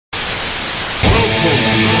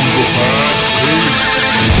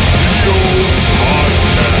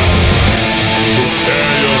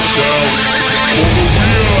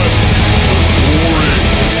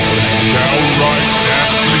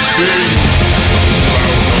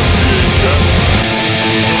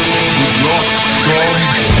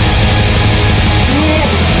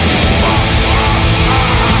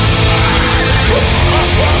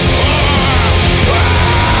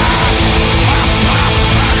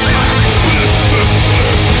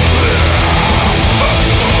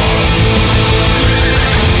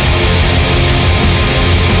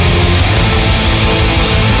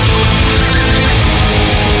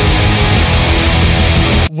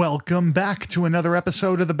Welcome back to another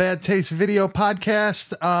episode of the Bad Taste Video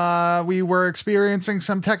Podcast. We were experiencing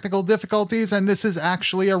some technical difficulties, and this is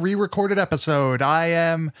actually a re-recorded episode. Did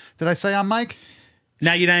I say I'm Mike?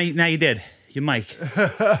 Now you did. You're Mike.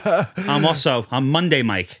 I'm Monday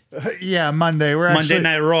Mike. Yeah, Monday. Monday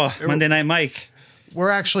Night Raw. Monday Night Mike. We're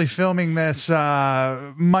actually filming this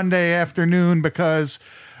Monday afternoon because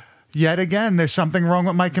yet again, there's something wrong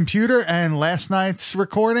with my computer, and last night's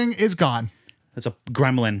recording is gone. That's a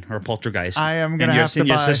gremlin or a poltergeist. I am going to have to in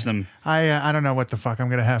your buy. System. I don't know what the fuck I'm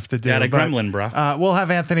going to have to do. Got a gremlin, bro. We'll have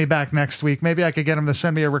Anthony back next week. Maybe I could get him to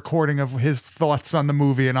send me a recording of his thoughts on the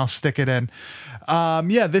movie, and I'll stick it in.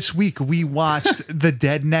 This week we watched The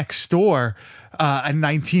Dead Next Door, a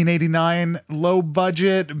 1989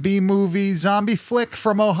 low-budget B-movie zombie flick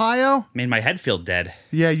from Ohio. Made my head feel dead.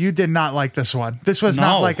 Yeah, you did not like this one. This was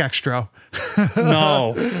not like Extra.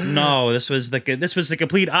 No. This was the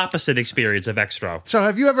complete opposite experience of Extra. So,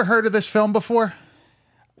 have you ever heard of this film before?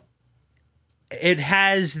 It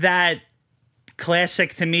has that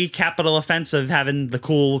classic, to me, capital offense of having the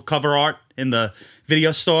cool cover art in the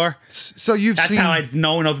video store. So that's how I've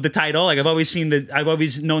known of the title. Like I've always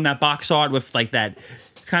known that box art with like that.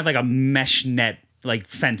 It's kind of like a mesh net like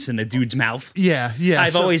fence in the dude's mouth. Yeah.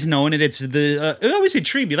 I've always known it. It's it always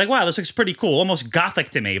intrigued me. Like, wow, this looks pretty cool, almost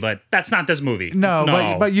gothic to me. But that's not this movie.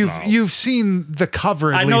 No, but you've seen the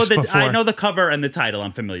cover at least before. I know the cover and the title.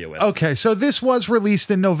 I'm familiar with. Okay, so this was released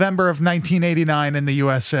in November of 1989 in the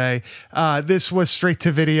USA. This was straight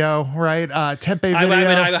to video, right? Tempe Video.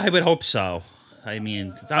 I would hope so. I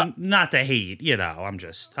mean, I'm not to hate,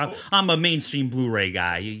 I'm a mainstream Blu-ray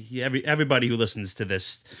guy. Everybody who listens to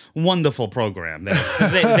this wonderful program,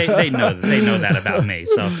 they know that about me.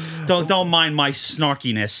 So don't mind my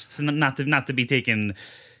snarkiness. It's not to be taken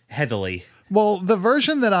heavily. Well, the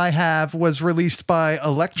version that I have was released by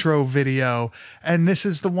Electro Video, and this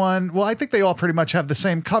is the one. Well, I think they all pretty much have the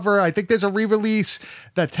same cover. I think there's a re-release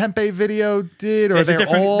that Tempe Video did, or there's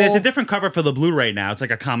a different cover for the Blu-ray now. It's like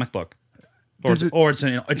a comic book. Or it's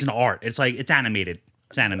an art. It's like it's animated.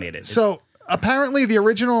 So apparently, the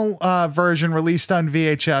original version released on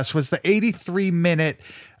VHS was the 83-minute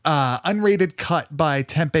unrated cut by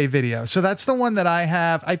Tempe Video. So that's the one that I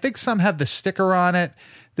have. I think some have the sticker on it.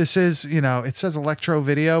 This is, it says Electro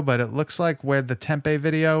Video, but it looks like where the Tempe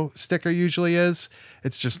Video sticker usually is.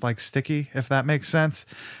 It's just like sticky, if that makes sense.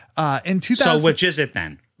 In 2000. So which is it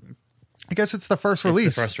then? I guess it's the first release.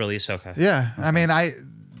 It's the first release. Okay. Yeah, I mean,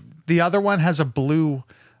 the other one has a blue,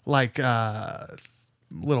 like,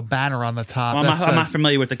 little banner on the top. Well, I'm not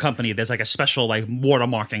familiar with the company. There's like a special like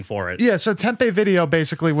watermarking for it. Yeah, so Tempe Video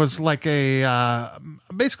basically was like a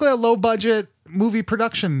low budget movie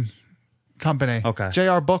production company. Okay.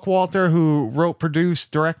 J.R. Bookwalter, who wrote,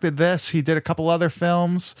 produced, directed this. He did a couple other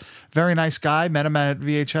films. Very nice guy. Met him at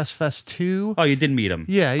VHS Fest 2. Oh, you did meet him?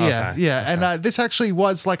 Yeah. Okay. And this actually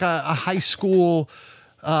was like a high school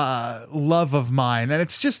love of mine, and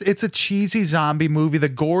it's a cheesy zombie movie. The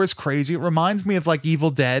gore is crazy. It reminds me of like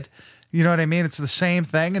Evil Dead. You know what I mean? It's the same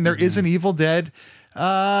thing, and there is an Evil Dead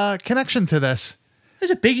connection to this.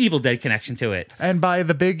 There's a big Evil Dead connection to it. And by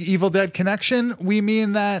the big Evil Dead connection, we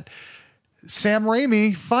mean that Sam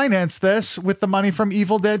Raimi financed this with the money from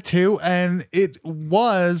Evil Dead 2, and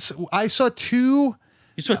I saw two.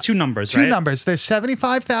 You saw two numbers, right? Two numbers. There's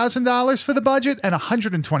 $75,000 for the budget and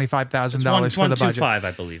 $125,000 for the budget. 125,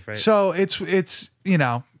 I believe, right? So it's you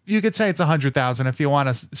could say it's $100,000 if you want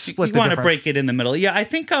to split the difference. You want to break it in the middle. Yeah, I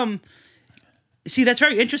think see, that's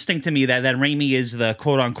very interesting to me that Raimi is the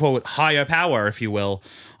quote unquote higher power, if you will,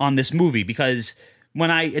 on this movie, because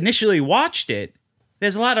when I initially watched it,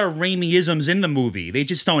 there's a lot of Raimi-isms in the movie. They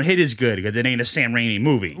just don't hit as good because it ain't a Sam Raimi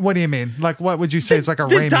movie. What do you mean? Like, what would you say is like a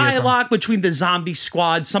Raimi-ism? The dialogue between the zombie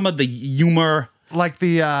squad, some of the humor. Like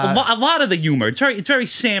the... a lot of the humor. It's very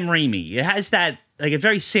Sam Raimi. It has that... Like, it's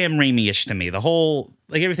very Sam Raimi-ish to me. The whole...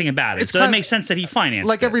 Like, everything about it. So it makes sense that he financed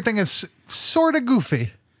like it. Everything is sort of goofy.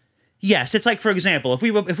 Yes, it's like, for example, if we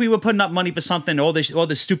were putting up money for something, all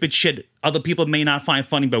this stupid shit other people may not find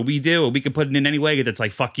funny, but we do, or we could put it in anyway. That's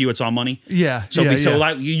like, fuck you, it's our money. Yeah. So yeah.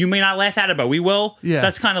 like, you may not laugh at it, but we will. Yeah.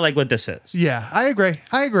 That's kind of like what this is. Yeah, I agree.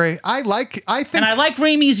 I think, And I like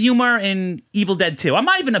Raimi's humor in Evil Dead 2. I'm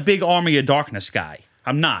not even a big Army of Darkness guy.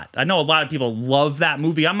 I'm not. I know a lot of people love that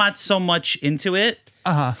movie. I'm not so much into it.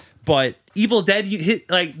 But Evil Dead,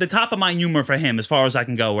 like the top of my humor for him, as far as I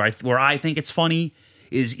can go, where I think it's funny,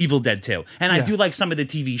 is Evil Dead 2. And I do like some of the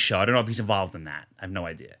TV show. I don't know if he's involved in that. I have no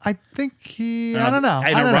idea. I think I don't know.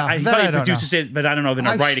 He probably produces it, but I don't know if in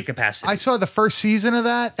a writing capacity. I saw the first season of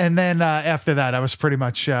that, and then after that, I was pretty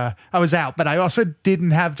much, I was out. But I also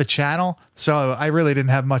didn't have the channel, so I really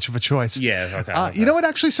didn't have much of a choice. Yeah, okay. You know what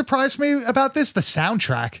actually surprised me about this? The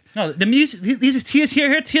soundtrack. No, the music,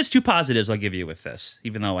 here's two positives I'll give you with this,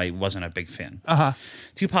 even though I wasn't a big fan.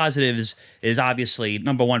 Two positives is obviously,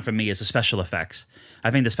 number one for me is the special effects. I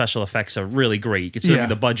think the special effects are really great. Considering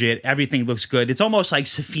the budget, everything looks good. It's almost like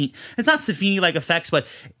Safini. It's not Safini-like effects, but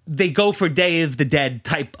they go for Day of the Dead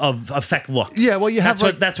type of effect look. Yeah, well,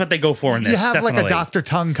 that's what they go for in this. You have definitely. like a Dr.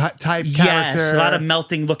 Tongue type character. Yes, a lot of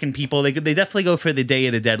melting looking people. They definitely go for the Day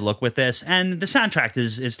of the Dead look with this, and the soundtrack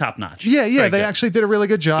is top notch. Yeah, they actually did a really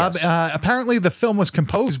good job. Yes. Apparently, the film was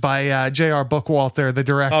composed by J.R. Bookwalter, the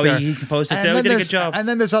director. Oh, he composed it too. He did a good job. And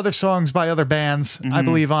then there's other songs by other bands, I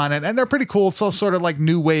believe, on it, and they're pretty cool. It's all sort of like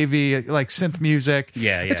new wavy, like synth music.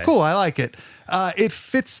 Yeah, it's cool. I like it. It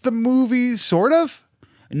fits the movie, sort of.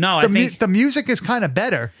 No, I think the music is kind of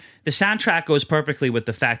better. The soundtrack goes perfectly with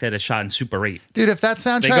the fact that it's shot in Super 8. Dude, if that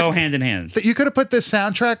soundtrack... They go hand in hand. You could have put this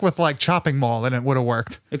soundtrack with, like, Chopping Mall, and it would have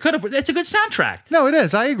worked. It could have. It's a good soundtrack. No, it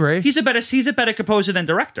is. I agree. He's a better composer than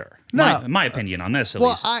director. No. My opinion on this, at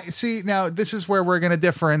least. Well, I see, now, this is where we're going to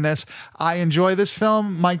differ in this. I enjoy this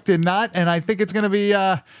film. Mike did not, and I think it's going to be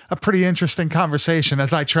a pretty interesting conversation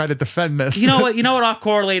as I try to defend this. You know what I'll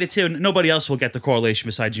correlate it to? Nobody else will get the correlation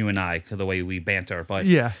besides you and I, the way we banter, but...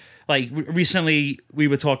 Yeah. Like, recently, we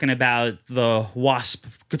were talking about the Wasp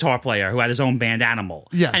guitar player who had his own band, Animal.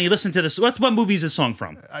 Yes. And you listen to this. What movie is this song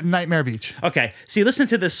from? Nightmare Beach. Okay. So you listen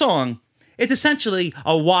to this song. It's essentially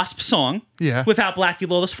a Wasp song without Blackie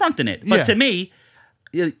Lawless fronting it. But to me,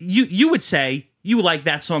 you would say you like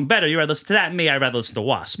that song better. You rather listen to that. Me, I'd rather listen to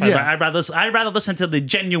Wasp. I'd rather listen to the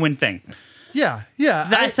genuine thing. Yeah.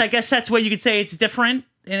 I guess that's where you could say it's different.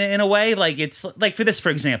 In a way, like it's like for this, for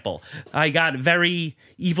example, I got very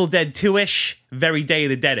Evil Dead 2-ish, very Day of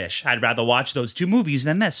the Dead-ish. I'd rather watch those two movies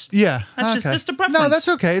than this. Yeah. That's just a preference. No, that's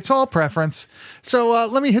okay. It's all preference. So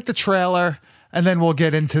let me hit the trailer and then we'll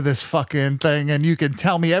get into this fucking thing and you can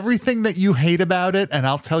tell me everything that you hate about it and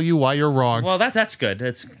I'll tell you why you're wrong. Well, that's good.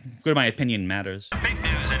 That's good. My opinion matters. The big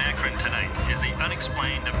news in Akron tonight is the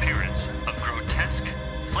unexplained appearance of grotesque,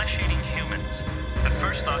 flesh-eating humans. At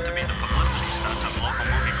first thought to be the publicity stunt of local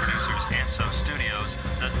movie producers Anso Studios,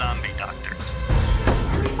 the Zombie Doctors.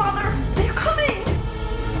 Hurry, Father! They're coming!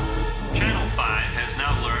 Channel 5 has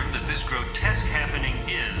now learned that this grotesque happening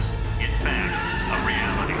is, in fact, a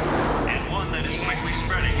reality. And one that is quickly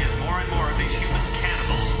spreading as more and more of these human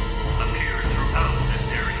cannibals appear throughout this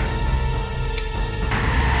area.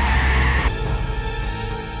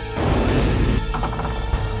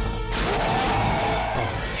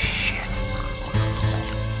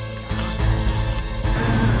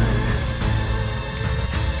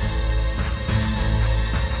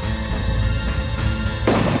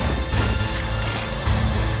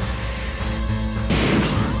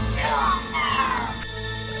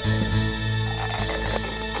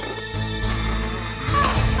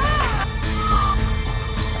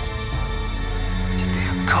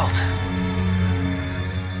 Cult.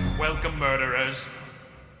 Welcome, murderers.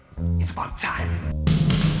 It's about time.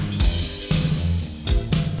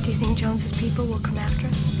 Do you think Jones's people will come after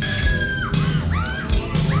us?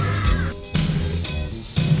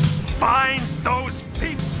 Find those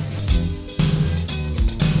people.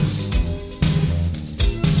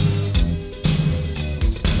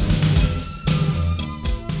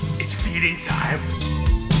 It's feeding time.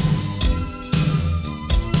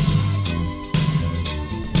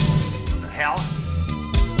 The hell?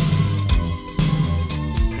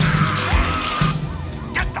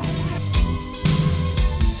 Get them.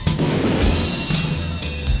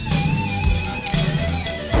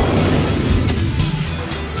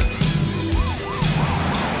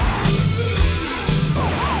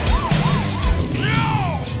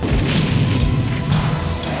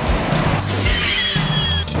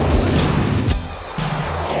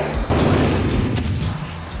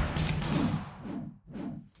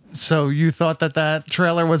 So you thought that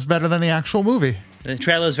trailer was better than the actual movie? The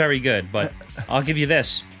trailer is very good, but I'll give you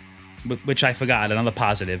this. which I forgot, another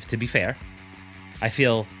positive, to be fair. I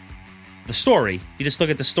feel the story, you just look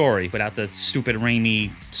at the story without the stupid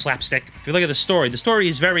Raimi slapstick. If you look at the story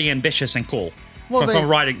is very ambitious and cool from a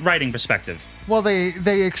writing perspective. Well,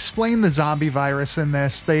 they explain the zombie virus in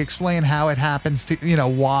this. They explain how it happens to,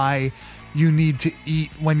 why you need to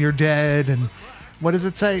eat when you're dead. And what does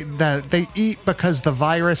it say? That they eat because the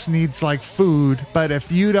virus needs like food, but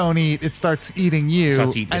if you don't eat, it starts eating you.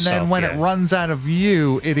 And then when it runs out of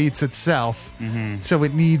you, it eats itself. Mm-hmm. So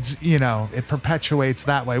it needs, it perpetuates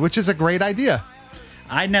that way, which is a great idea.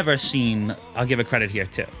 I'll give a credit here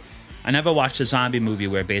too. I never watched a zombie movie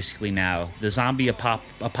where basically now the zombie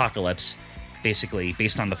apocalypse, basically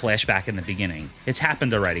based on the flashback in the beginning, it's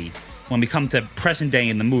happened already. When we come to present day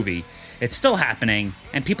in the movie, it's still happening,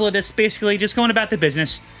 and people are just basically just going about their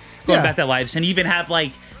business, going about their lives, and even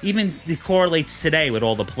it correlates today with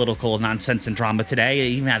all the political nonsense and drama today. They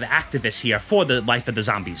even have activists here for the life of the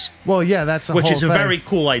zombies. Well, yeah, that's which is a very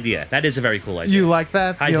cool idea. That is a very cool idea. You like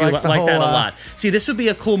that? I do like that a lot. See, this would be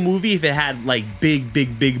a cool movie if it had like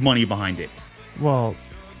big money behind it. Well,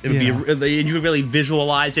 it would be, you would really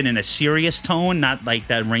visualize it in a serious tone, not like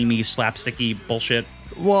that Raimi slapsticky bullshit.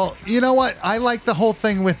 Well, you know what? I like the whole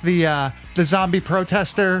thing with the zombie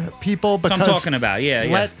protester people because I'm talking about.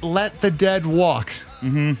 Let the dead walk.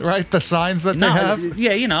 Mm-hmm. Right, the signs that they have.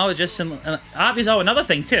 Yeah, just obvious. Oh, another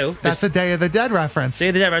thing too. That's a Day of the Dead reference. Day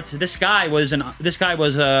of the Dead reference. This guy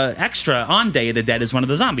was extra on Day of the Dead as one of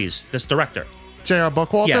the zombies. This director. J.R.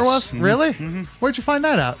 Bookwalter was? Mm-hmm. Really? Mm-hmm. Where'd you find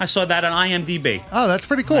that out? I saw that on IMDb. Oh, that's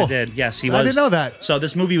pretty cool. I did, yes. He was. I didn't know that. So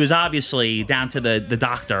this movie was obviously down to the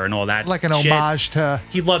doctor and all that. Like an shit. homage to...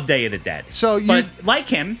 He loved Day of the Dead. But like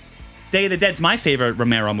him, Day of the Dead's my favorite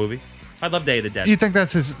Romero movie. I love Day of the Dead. You think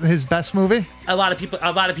that's his best movie? A lot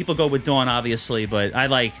of people go with Dawn, obviously, but I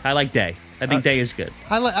like Day. I think Day is good.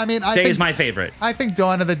 Day is my favorite. I think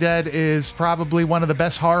Dawn of the Dead is probably one of the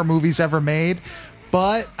best horror movies ever made.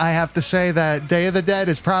 But I have to say that Day of the Dead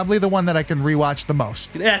is probably the one that I can rewatch the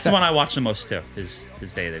most. That's the one I watch the most too. Is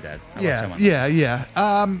Day of the Dead. Yeah.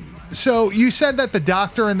 So you said that the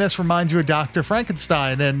doctor in this reminds you of Dr.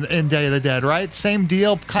 Frankenstein in Day of the Dead, right? Same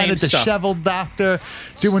deal, kind of disheveled doctor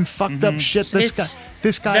doing fucked up shit.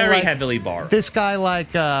 This guy, very heavily borrowed. This guy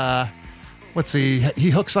let's see, he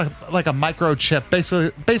hooks like a microchip,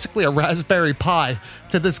 basically a Raspberry Pi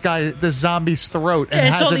to this zombie's throat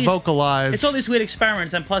and has it vocalized. It's all these weird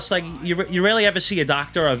experiments, and plus, like, you rarely ever see a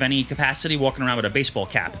doctor of any capacity walking around with a baseball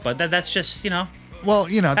cap. But that's just, Well,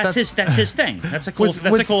 that's his thing. That's a cool.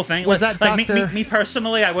 a cool thing. Was that like Dr. me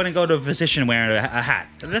personally? I wouldn't go to a physician wearing a hat.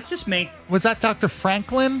 That's just me. Was that Dr.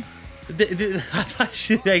 Franklin?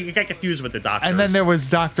 I got confused with the doctor. And then there was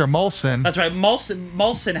Dr. Molson. That's right.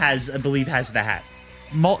 Molson I believe has the hat.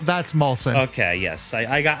 That's Molson. Okay, yes.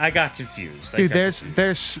 I got confused. Dude,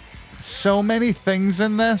 there's so many things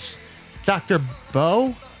in this. Dr.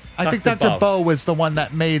 Bowe? I think Dr. Bowe was the one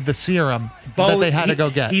that made the serum that they had to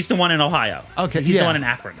go get. He's the one in Ohio. Okay, he's the one in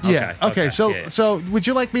Akron. Okay. So would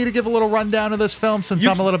you like me to give a little rundown of this film since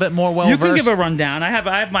I'm a little bit more well-versed? You can give a rundown. I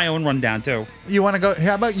have my own rundown too. You want to go?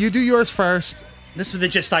 How about you do yours first? This was the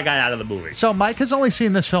gist I got out of the movie. So Mike has only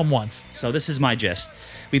seen this film once. So this is my gist.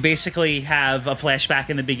 We basically have a flashback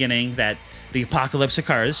in the beginning that the apocalypse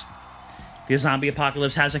occurs. The zombie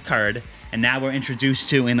apocalypse has occurred, and now we're introduced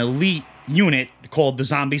to an elite unit called the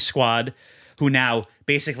Zombie Squad, who now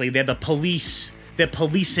basically they're the police. They're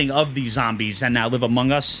policing of these zombies that now live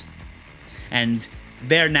among us, and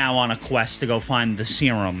they're now on a quest to go find the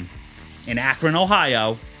serum in Akron,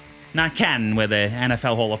 Ohio, not Canton, where the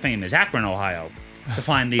NFL Hall of Fame is. Akron, Ohio, to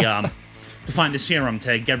find the serum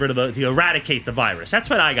to get rid of to eradicate the virus. That's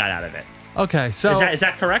what I got out of it. Okay, so is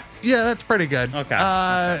that correct? Yeah, that's pretty good.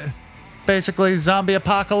 Okay. Basically, zombie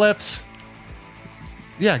apocalypse.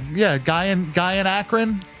 Yeah. Guy in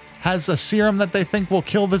Akron has a serum that they think will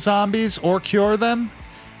kill the zombies or cure them.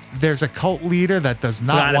 There's a cult leader that does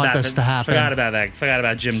not want this to happen. Forgot about that. Forgot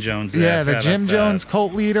about Jim Jones. Yeah, the Jim Jones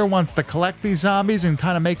cult leader wants to collect these zombies and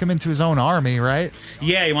kind of make them into his own army, right?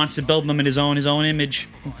 Yeah, he wants to build them in his own image.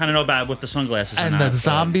 I don't know about with the sunglasses. And the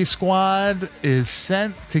zombie squad is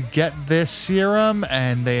sent to get this serum,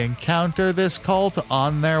 and they encounter this cult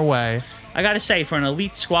on their way. I gotta say, for an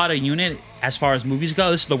elite squad or unit, as far as movies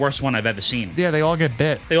go, this is the worst one I've ever seen. Yeah, they all get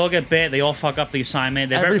bit. They all fuck up the assignment.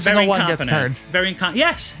 They're every single one gets turned.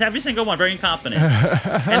 Yes, every single one, very incompetent.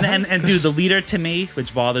 and dude, the leader to me,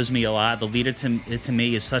 which bothers me a lot, the leader to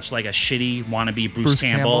me is such like a shitty wannabe Bruce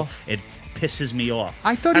Campbell. It pisses me off.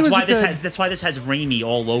 I thought he that's was why a good- that's why this has Raimi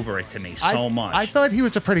all over it to me so much. I thought he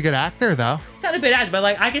was a pretty good actor, though. It's not a bit actor, but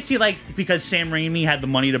like I could see like because Sam Raimi had the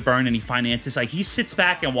money to burn and he finances, like he sits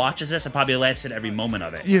back and watches this and probably laughs at every moment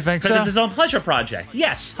of it. You think so? Because it's his own pleasure project.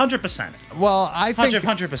 Yes, 100%. Well, I think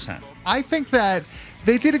 100%. I think that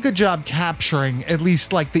they did a good job capturing at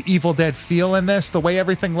least like the Evil Dead feel in this, the way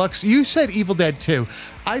everything looks. You said Evil Dead 2.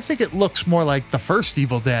 I think it looks more like the first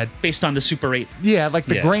Evil Dead. Based on the Super 8. Yeah, like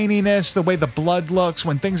the Yeah. graininess, the way the blood looks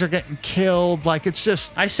when things are getting killed. Like it's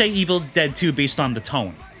just, I say Evil Dead 2 based on the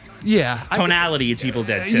tone. yeah. Tonality, it's Evil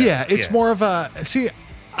Dead 2. Yeah, it's more of a. See,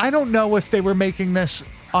 I don't know if they were making this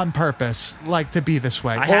on purpose, like to be this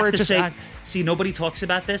way, I or have it to just. say, see, nobody talks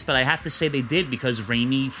about this, but I have to say they did because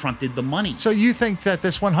Raimi fronted the money. So you think that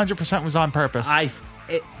this 100% was on purpose?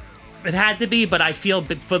 It had to be, but I feel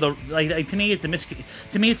for the like to me it's an issue.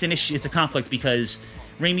 It's a conflict because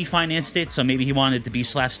Raimi financed it, so maybe he wanted it to be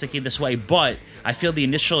slapsticky this way. But I feel the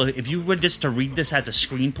initial, if you were just to read this as a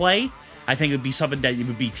screenplay, I think it would be something that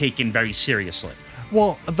would be taken very seriously.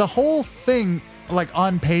 Well, the whole thing, like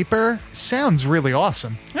on paper, sounds really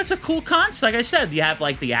awesome. That's a cool concept. Like I said, you have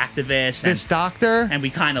like the activists This doctor. and we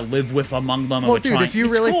kind of live with among them. Well, and dude, if you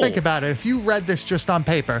it's really cool. think about it, if you read this just on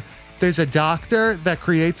paper, there's a doctor that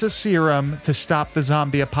creates a serum to stop the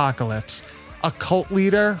zombie apocalypse. A cult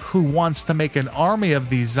leader who wants to make an army of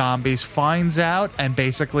these zombies finds out and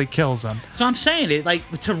basically kills them. So I'm saying it,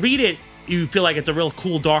 like, to read it, you feel like it's a real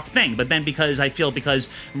cool, dark thing. But then because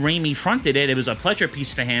Raimi fronted it, it was a pleasure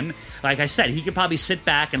piece for him. Like I said, he could probably sit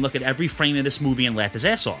back and look at every frame of this movie and laugh his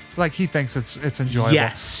ass off. Like he thinks it's enjoyable.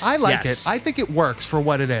 Yes. I like Yes. it. I think it works for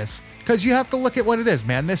what it is. Because you have to look at what it is,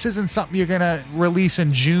 man. This isn't something you're going to release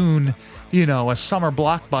in June, you know, a summer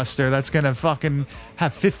blockbuster that's going to fucking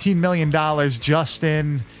have $15 million just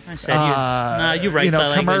in I said, you're right. you know, but,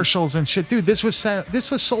 like, commercials and shit. Dude, this was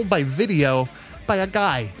sold by video by a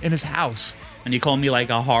guy in his house. And you call me like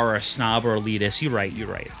a horror snob or elitist. You're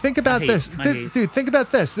right. Think about I hate- this. I This- hate- dude, think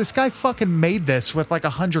about this. This guy fucking made this with like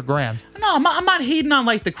 $100,000. No, I'm not hating on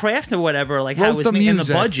like the craft or whatever, like how Wrote it was the made in the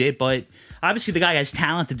music. budget, but obviously the guy has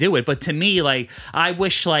talent to do it. But to me, like, I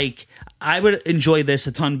wish like I would enjoy this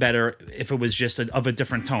a ton better if it was just of a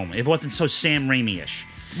different tone. If it wasn't so Sam Raimi-ish.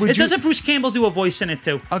 Would you- Doesn't Bruce Campbell do a voice in it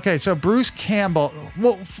too? Okay, so Bruce Campbell.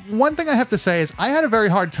 Well, one thing I have to say is I had a very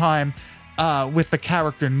hard time with the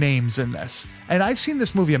character names in this, and I've seen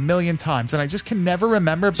this movie a million times, and I just can never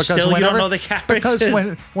remember because Still, you whenever don't know the characters?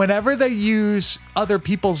 because whenever they use other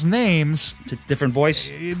people's names, It's a different voice.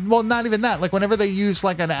 well, not even that. Like whenever they use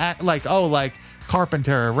like an act, like like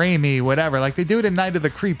Carpenter, Raimi, whatever. Like they do it in Night of the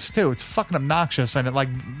Creeps too. It's fucking obnoxious, and it like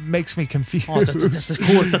makes me confused. Oh,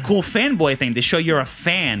 it's a cool fanboy thing to show you're a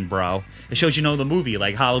fan, bro. It shows you know the movie,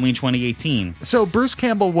 like Halloween 2018. So Bruce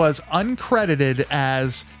Campbell was uncredited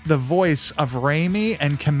as the voice of Raimi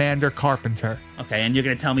and Commander Carpenter. Okay, and you're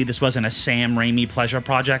gonna tell me this wasn't a Sam Raimi pleasure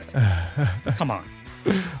project? Come on.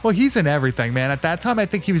 Well, he's in everything, man. At that time, I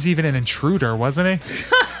think he was even an Intruder, wasn't he?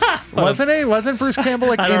 Wasn't he? Wasn't Bruce Campbell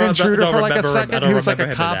like I in don't Intruder remember- for like a I second? don't He was like a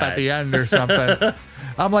remember him cop in at that. the end or something.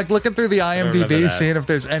 I'm like looking through the remember IMDb, that. seeing if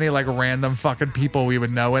there's any like random fucking people we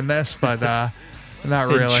would know in this, but not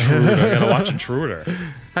really. Intruder. I gotta watch Intruder.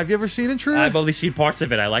 Have you ever seen Intruder? I've only seen parts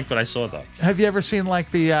of it. I liked what I saw though. Have you ever seen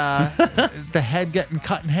like the the head getting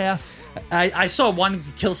cut in half? I saw one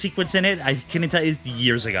kill sequence in it. I couldn't tell you, it's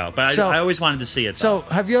years ago, but So- I always wanted to see it. So,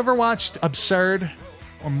 though. have you ever watched Absurd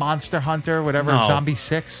or Monster Hunter, whatever, No. Zombie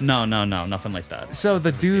 6? no, nothing like that. So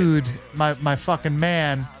the dude, my fucking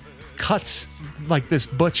man, cuts like this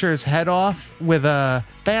butcher's head off with a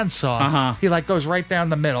bandsaw. Uh-huh. He like goes right down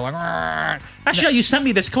the middle. Like, "Argh." Actually, you sent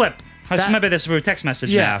me this clip. I That- remember this through a text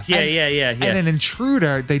message now. Yeah, And- yeah. And an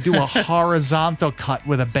Intruder, they do a horizontal cut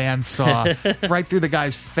with a bandsaw right through the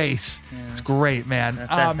guy's face. It's great, man.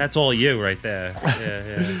 That's all you right there.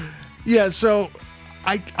 Yeah. Yeah, so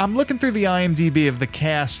I'm looking through the IMDb of the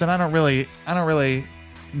cast, and I don't really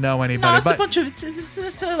know anybody. No, it's but a bunch of.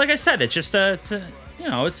 It's like I said, it's just it's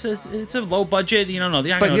a low budget. You don't know.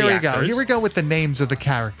 You're not But gonna know here the we go. actors. Here we go with the names of the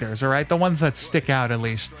characters, all right? The ones that stick out at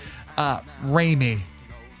least. Raimi.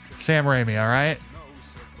 Sam Raimi, all right?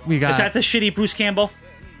 We got, Is that the shitty Bruce Campbell?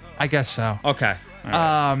 I guess so. Okay. All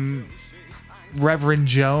right. Reverend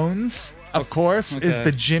Jones, of course, is okay.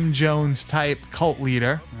 the Jim Jones type cult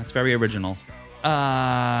leader. That's very original.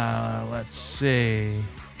 Let's see.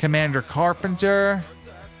 Commander Carpenter.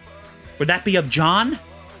 Would that be of John?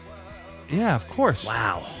 Yeah, of course.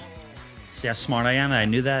 Wow. See how smart I am? I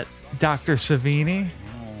knew that. Dr. Savini.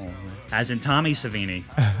 As in Tommy Savini.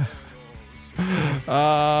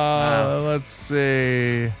 Let's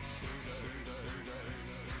see.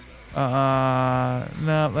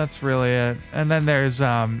 No, that's really it. And then there's,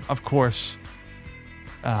 of course,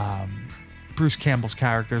 Bruce Campbell's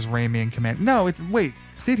character's Raimi in Command. No, wait,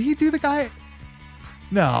 did he do the guy?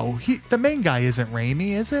 No, the main guy isn't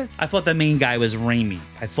Raimi, is it? I thought the main guy was Raimi.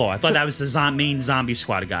 I thought that was the main Zombie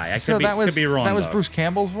Squad guy. Could be wrong. That was though. Bruce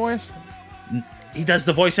Campbell's voice? He does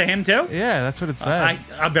the voice of him too? Yeah, that's what it said.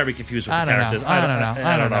 I'm very confused with the I characters.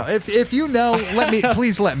 don't know. If you know,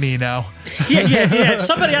 please let me know. Yeah. If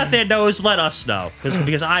somebody out there knows, let us know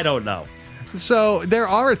because I don't know. So there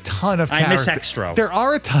are a ton of characters. I miss Extra. There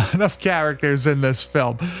are a ton of characters in this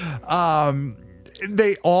film.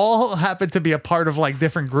 They all happen to be a part of like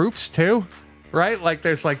different groups too, right? Like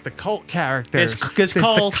there's like the cult characters. There's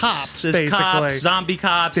cults, the cops, there's basically. cops, zombie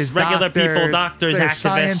cops, There's regular people, doctors, doctors, there's activists.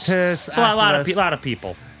 scientists, So a activists. lot of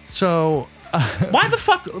people. So Why the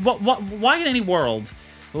fuck? Why in any world?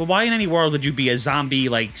 Why in any world would you be a zombie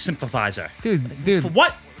like sympathizer? dude, For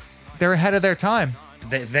what? they're ahead of their time.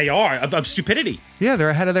 They are of stupidity. Yeah, they're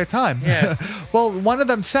ahead of their time. Yeah. Well, one of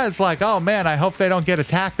them says like, "Oh man, I hope they don't get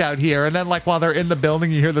attacked out here." And then like while they're in the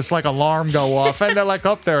building, you hear this like alarm go off, and they're like,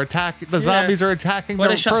 "Oh, they're attacking. The zombies are attacking the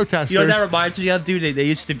protesters." You know, that reminds me of, dude. They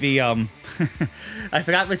used to be I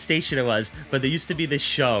forgot what station it was, but there used to be this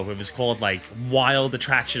show. It was called like Wild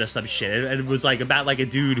Attraction or some shit, and it was like about like a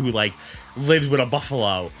dude who like lived with a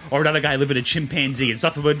buffalo, or another guy lived with a chimpanzee, and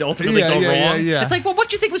something would ultimately go wrong. Yeah. It's like, well, what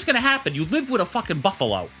do you think was going to happen? You lived with a fucking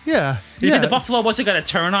buffalo. Yeah. You think the buffalo wasn't going to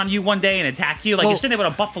turn on you one day and attack you? Like, Well, you're sitting there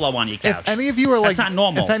with a buffalo on your couch. If any of you are like, That's not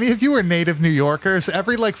normal. If any of you are native New Yorkers,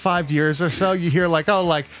 every like 5 years or so, you hear like, oh,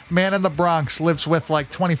 like man in the Bronx lives with like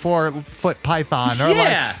 24-foot python, or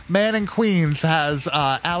Yeah. like man in Queens has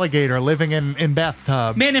alligator living in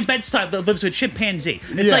bathtub. Man in Bed-Stuy that lives with chimpanzee.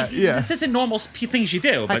 It's Yeah, like, yeah. this isn't normal things you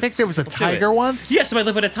do. I but think there was a people do it. tiger once. Yeah, somebody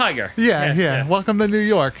lived with a tiger. Yeah. Welcome to New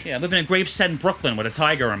York. Yeah, I live in Gravesend, Brooklyn, with a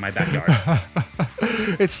tiger in my backyard.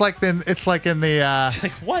 It's like in the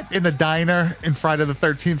Like, what? in the diner in Friday the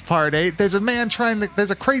 13th Part 8. There's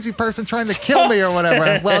a crazy person trying to kill me or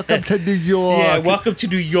whatever. Welcome to New York. Yeah, welcome to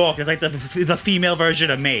New York. It's like the female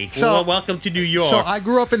version of me. So- Welcome to New York. So I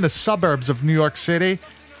grew up in the suburbs of New York City,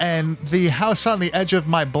 and the house on the edge of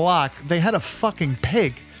my block, they had a fucking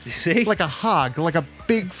pig. See? Like a hog, like a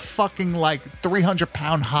big fucking like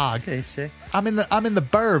 300-pound hog. Okay, see? I'm in the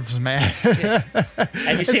burbs, man.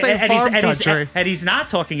 And you see, It's like farm country. and he's not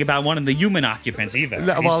talking about one of the human occupants either.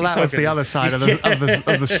 No, well, that was the other side of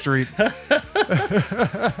the street.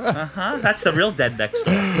 That's the real dead next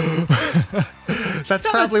door. That's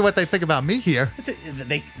probably what they think about me here.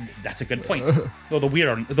 That's a good point. Well, the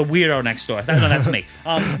weirdo next door. No, that's me.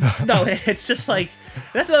 No, it's just like,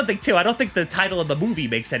 that's another thing too. I don't think the title of the movie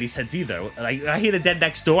makes any sense either. Like, I hear the dead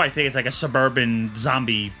next door. I think it's like a suburban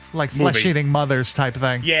zombie, Like movie. flesh-eating mothers type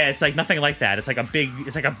thing. Yeah, it's like nothing like that. It's like a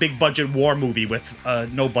big budget war movie with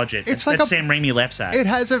no budget. It's that like Sam Raimi laughs at. It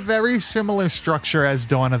has a very similar structure as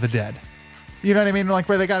Dawn of the Dead. You know what I mean? Like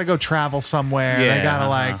where they got to go travel somewhere. Yeah, They got to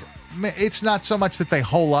like. It's not so much that they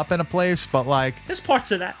hole up in a place, but like. There's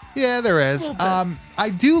parts of that. Yeah, there is. A little bit. I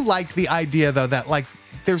do like the idea though that like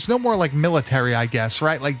there's no more like military, I guess,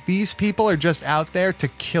 right? Like these people are just out there to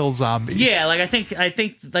kill zombies. Yeah, like I think,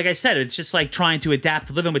 like I said, it's just like trying to adapt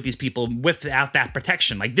to living with these people without that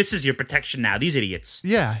protection. Like, this is your protection now. These idiots.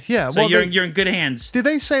 Yeah. So you're in good hands. Did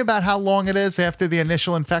they say about how long it is after the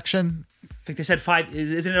initial infection? I think they said 5.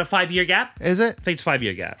 Isn't it a 5-year gap? Is it? I think it's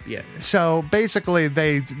 5-year gap. Yeah. So basically,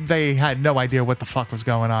 they had no idea what the fuck was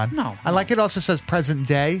going on. No. I like it also says present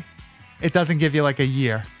day. It doesn't give you like a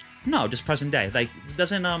year. No, just present day. Like, it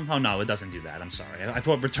doesn't. Oh no, it doesn't do that. I'm sorry. I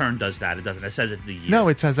thought Return does that. It doesn't. It says it the year. No,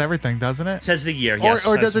 it says everything, doesn't it? It says the year. Yes.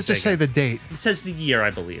 Or that's does it just say mistaken. the date? It says the year, I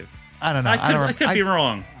believe. I don't know. I could be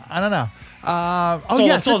wrong. I don't know.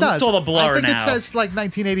 It's all- It does. it's all a blur I think now. it says like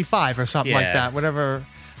 1985 or something like Yeah. that. Whatever.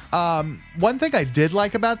 One thing I did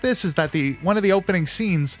like about this is that one of the opening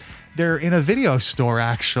scenes, they're in a video store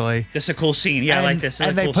actually. This is a cool scene. Yeah, I like this.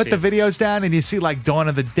 And they put the videos down, and you see like Dawn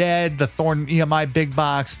of the Dead, the Thorn EMI big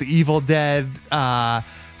box, the Evil Dead.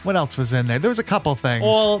 What else was in there? There was a couple things.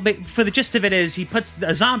 Well, for the gist of it is, he puts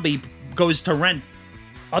a zombie goes to rent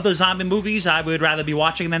other zombie movies. I would rather be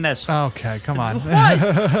watching than this. Okay, come on.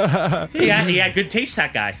 What? he had good taste,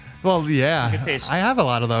 that guy. Well, yeah, Good taste. I have a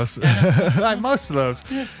lot of those. I have most of those.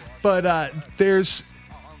 But there's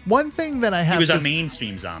one thing that I have. He was to a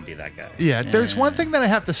mainstream zombie, that guy. Yeah, there's one thing that I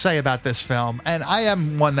have to say about this film, and I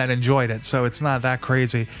am one that enjoyed it, so it's not that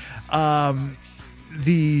crazy.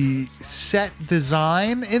 The set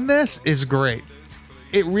design in this is great.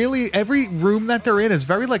 it really, every room that they're in is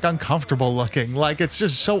very like uncomfortable looking. Like it's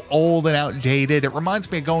just so old and outdated. It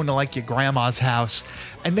reminds me of going to like your grandma's house.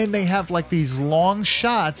 And then they have like these long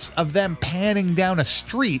shots of them panning down a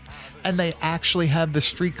street, and they actually have the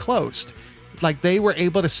street closed. Like they were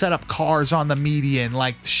able to set up cars on the median,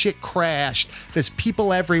 like shit crashed. There's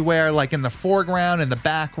people everywhere, like in the foreground and the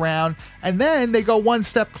background. And then they go one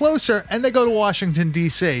step closer and they go to Washington,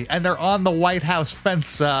 D.C. and they're on the White House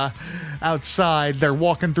fence outside. They're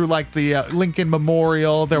walking through like the Lincoln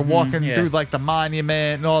Memorial. They're walking through like the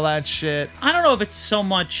monument and all that shit. I don't know if it's so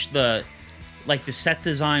much the set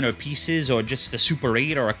design or pieces or just the Super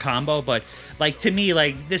 8 or a combo, but like to me,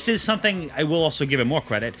 like this is something I will also give it more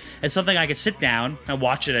credit. It's something I could sit down and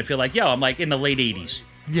watch it and feel like, yo, I'm like in the late 80s.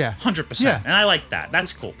 Yeah. 100%. Yeah. And I like that.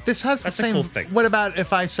 That's cool. This has That's the same a cool thing. What about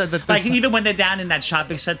if I said that this Like even when they're down in that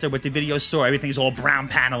shopping center with the video store, everything's all brown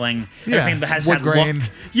paneling. Yeah. Everything that has Wood that grain. look.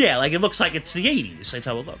 Yeah, like it looks like it's the 80s. That's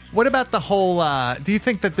how it looks. What about the whole do you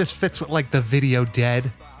think that this fits with like the Video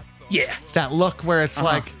Dead? Yeah. That look where it's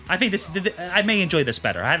like, I think I may enjoy this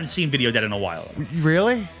better. I haven't seen Video Dead in a while.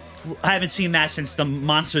 really? I haven't seen that since the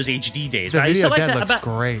Monsters HD days. The right? I used Video to like Dead that looks about-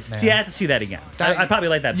 great, man. See, I had to see that again. I probably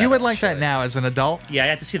like that better. You would like that actually. now as an adult? Yeah, I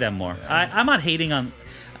had to see that more. I'm not hating on...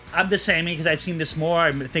 I'm just saying because I've seen this more.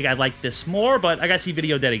 I think I like this more, but I got to see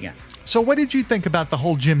Video Dead again. So what did you think about the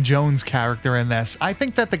whole Jim Jones character in this? I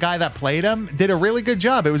think that the guy that played him did a really good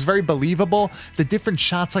job. It was very believable. The different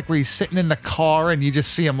shots, like where he's sitting in the car and you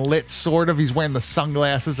just see him lit, sort of. He's wearing the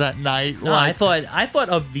sunglasses at night. No, I thought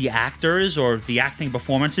of the actors or the acting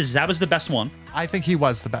performances, that was the best one. I think he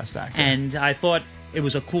was the best actor. And I thought it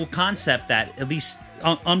was a cool concept that, at least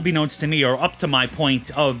unbeknownst to me, or up to my point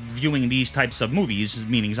of viewing these types of movies,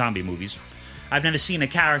 meaning zombie movies, I've never seen a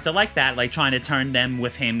character like that, like trying to turn them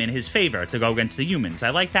with him in his favor to go against the humans. I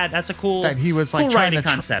like that. That's a cool, that he was like cool trying writing to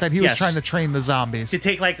concept. that he was Yes. trying to train the zombies. To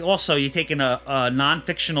take you're taking a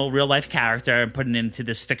non-fictional real life character and putting it into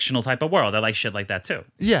this fictional type of world. I like shit like that too.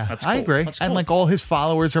 Yeah, That's I cool. agree. That's And cool. like all his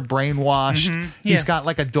followers are brainwashed. He's Yeah. got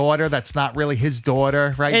like a daughter that's not really his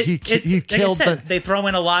daughter, right? he like I killed said, they throw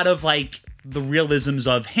in a lot of like the realisms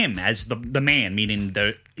of him as the man, meaning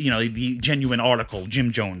the genuine article,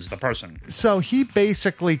 Jim Jones, the person. So he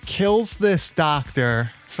basically kills this doctor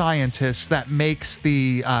scientist that makes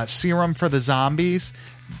the serum for the zombies.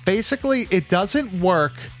 Basically, it doesn't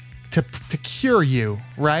work to cure you,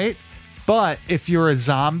 right? But if you're a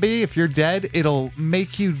zombie, if you're dead, it'll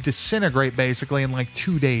make you disintegrate basically in like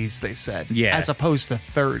 2 days, they said. Yeah. As opposed to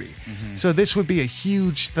 30. So this would be a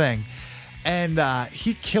huge thing. And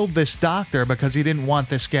he killed this doctor because he didn't want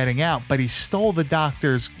this getting out, but he stole the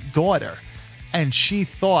doctor's daughter. And she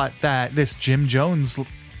thought that this Jim Jones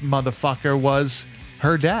motherfucker was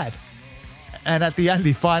her dad. And at the end,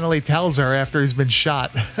 he finally tells her after he's been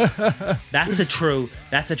shot. That's a true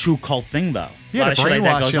cult thing, though. Yeah, a lot of to shit like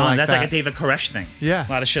that brainwash goes you on. like That's like that. a David Koresh thing. Yeah. A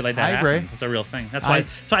lot of shit like that I agree. happens. It's a real thing. That's why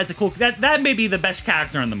it's a cool... That may be the best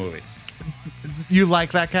character in the movie. You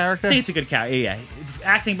like that character? I think it's a good character, yeah.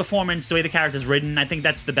 Acting, performance, the way the character's written, I think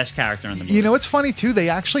that's the best character in the movie. You know, it's funny too. They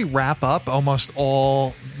actually wrap up almost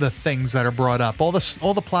all the things that are brought up. All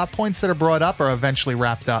the plot points that are brought up are eventually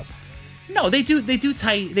wrapped up. No, they do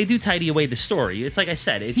tidy away the story. It's like I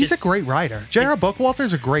said. He's a great writer. J.R.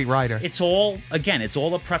 Bookwalter's a great writer. It's all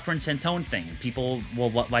a preference and tone thing. People will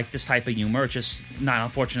like this type of humor. It's just not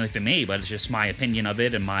unfortunately for me, but it's just my opinion of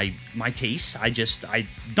it and my taste. I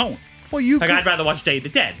don't. Well, I'd rather watch Day of the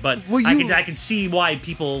Dead, but I can see why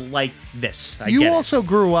people like this. You also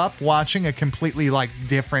grew up watching a completely like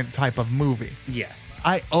different type of movie. Yeah.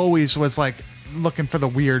 I always was like looking for the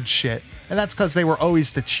weird shit, and that's because they were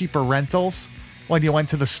always the cheaper rentals when you went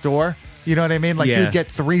to the store. You know what I mean? Like Yeah. you'd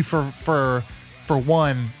get 3 for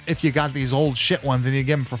one if you got these old shit ones, and you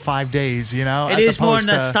get them for 5 days. You know, It is more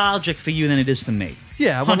nostalgic for you than it is for me.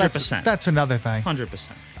 Yeah, well, 100%. that's another thing.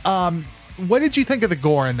 100%. What did you think of the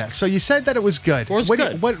gore in this? So you said that it was good. It was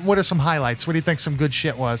good. What are some highlights? What do you think some good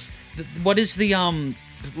shit was? What is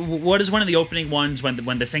one of the opening ones when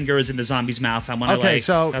the finger is in the zombie's mouth?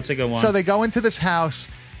 So that's a good one. So they go into this house.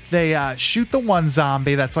 They shoot the one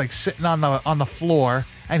zombie that's like sitting on the floor,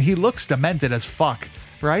 and he looks demented as fuck,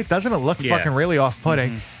 right? Doesn't it look Yeah. fucking really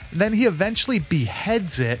off-putting? Then he eventually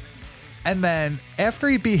beheads it, and then after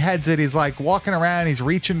he beheads it, he's like walking around, he's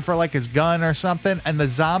reaching for like his gun or something, and the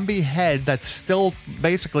zombie head that's still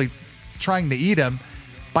basically trying to eat him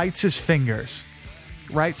bites his fingers.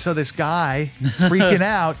 right? So this guy freaking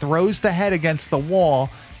out throws the head against the wall.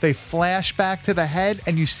 They flash back to the head,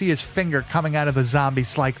 and you see his finger coming out of the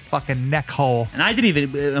zombie's like fucking neck hole. And I didn't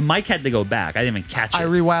even. Mike had to go back. I didn't even catch it. I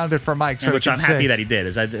rewound it for Mike, so which he I'm could happy see. that he did.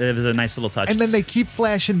 It was a nice little touch. And then they keep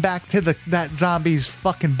flashing back to that zombie's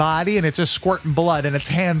fucking body, and it's just squirting blood, and its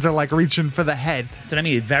hands are like reaching for the head. So I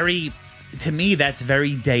mean, to me, that's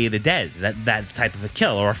very Day of the Dead. That type of a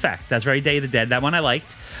kill or effect. That's very Day of the Dead. That one I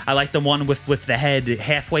liked. I liked the one with the head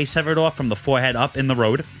halfway severed off from the forehead up in the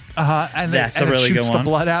road. And That's it a really shoots good the one.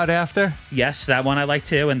 blood out after. Yes, that one I liked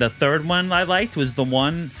too. And the third one I liked was the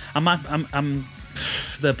one. I'm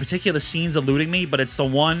the particular scene's eluding me, but it's the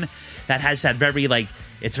one that has that very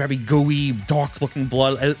it's very gooey, dark looking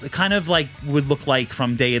blood. It kind of like would look like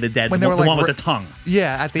from Day of the Dead, When the they were one like with the tongue.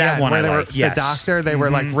 Yeah, at the That end one where I they were like, yes. the doctor, they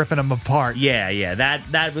were like ripping them apart. Yeah.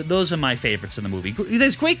 Those are my favorites in the movie.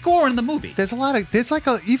 There's great gore in the movie. There's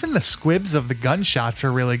even the squibs of the gunshots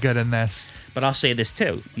are really good in this. But I'll say this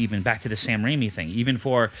too, even back to the Sam Raimi thing,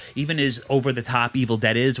 even as over the top Evil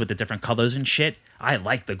Dead is with the different colors and shit, I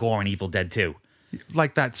like the gore in Evil Dead too.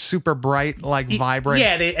 Like that super bright, vibrant.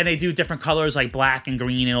 Yeah, they do different colors like black and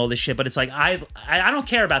green and all this shit, but it's like I don't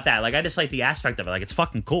care about that. Like I just like the aspect of it. Like it's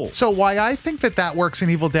fucking cool. So why I think that works in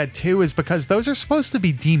Evil Dead 2 is because those are supposed to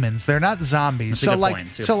be demons. They're not zombies. That's a So good point.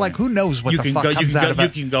 That's a good point. who knows what you the can fuck go, comes out of you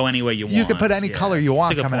it? can go any way you want. You can put any Yeah. color you That's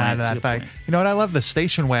want a good coming point. out of That's a that good thing. point. You know what? I love the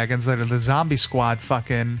station wagons that are the zombie squad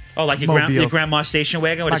fucking Oh, like your mobiles. grandma's station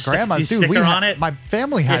wagon with My a grandma's, dude. sticker on it. My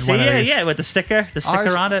family had see, one of these. yeah, with the sticker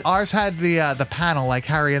on it. Ours had the panel like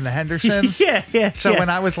Harry and the Hendersons. Yeah. So when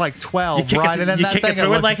I was like 12, riding in you that kick thing, it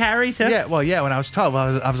through it like Harry too. Yeah, well, yeah. When I was 12,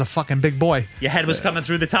 I was a fucking big boy. Your head was coming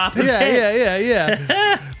through the top. Of it.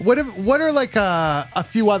 Yeah. What are like a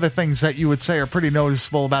few other things that you would say are pretty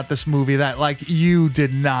noticeable about this movie that like you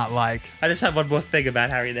did not like? I just have one more thing about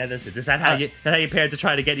Harry and the Hendersons. Is that how your parents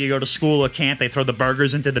try to get you to go to school or camp? They throw the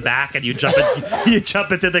burgers into the back and you jump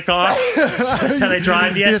into the car. That's how they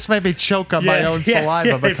drive you. You just made me choke on my own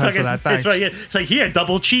saliva because of that. Thanks. It's like here,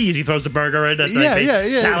 double cheese. He throws the burger in. It's Yeah.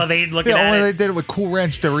 Salivating, looking only at they it. did it with Cool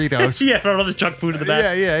Ranch Doritos. Yeah, throwing all this junk food in the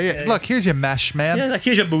back. Yeah. Look, here's your mesh, man. Yeah, like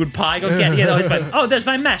here's your moon pie. Go get it. Oh, there's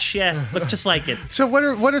my mesh. Yeah, looks just like it. So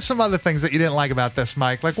what are some other things that you didn't like about this,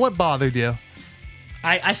 Mike? Like what bothered you?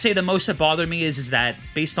 I say the most that bothered me is that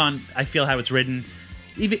based on I feel how it's written,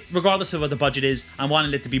 even regardless of what the budget is, I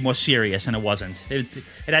wanted it to be more serious and it wasn't. It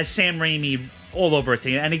has Sam Raimi all over it.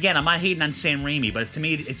 And again, I'm not hating on Sam Raimi, but to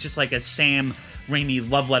me, it's just like a Sam Raimi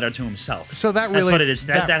love letter to himself. So that that's really what it is.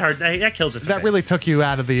 That hurt. That kills it. For That me. really took you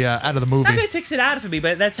out of the movie. Not that it takes it out of me,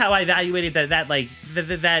 but that's how I evaluated that.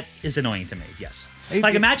 That is annoying to me. Yes.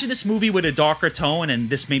 Like imagine this movie with a darker tone, and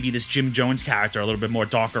this Jim Jones character a little bit more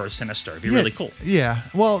darker or sinister. It'd be really cool. Yeah.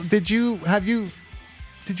 Well, did you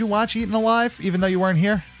watch Eaten Alive? Even though you weren't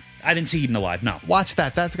here. I didn't see Eaten Alive. No. Watch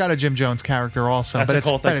that. That's got a Jim Jones character also, That's but a it's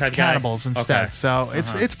cult type guy? cannibals instead. Okay. So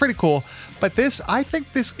it's pretty cool. But I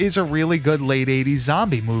think this is a really good late '80s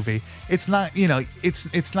zombie movie. It's not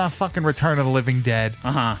it's not fucking Return of the Living Dead.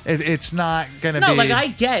 It's not gonna be. No, like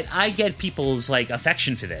I get people's like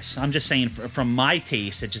affection for this. I'm just saying from my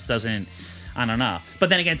taste, it just doesn't. I don't know. But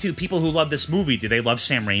then again, too, people who love this movie, do they love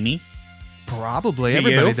Sam Raimi? Probably Do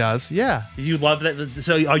everybody you? does. Yeah. Do you love that?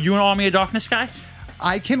 So, are you an Army of Darkness guy?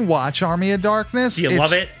 I can watch Army of Darkness. Do you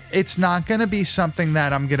love it? It's not going to be something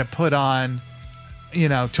that I'm going to put on,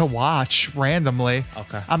 to watch randomly.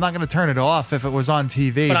 Okay. I'm not going to turn it off if it was on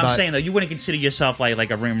TV. But I'm saying though, you wouldn't consider yourself like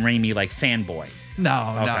a Raimi like fanboy.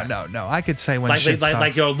 No. I could say when shit sucks.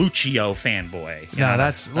 Like you're a Lucio fanboy. No,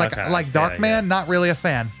 that's like Darkman. Not really a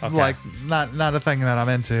fan. Okay. Like not a thing that I'm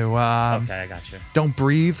into. Okay, I got you. Don't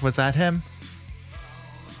Breathe. Was that him?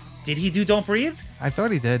 Did he do Don't Breathe? I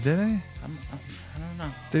thought he did. Didn't he? I don't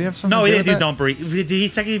know. Did he have something? No, to he do didn't do with that? Don't Breathe. Did he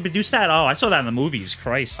technically produce that? Oh, I saw that in the movies.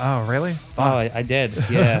 Christ. Oh, really? Oh, I did.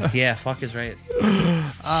 Yeah. Fuck is right.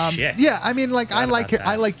 Shit. Yeah, I mean, like I like it. about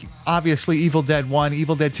I that. like obviously Evil Dead 1,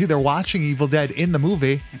 Evil Dead 2. They're watching Evil Dead in the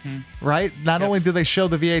movie, right? Not only do they show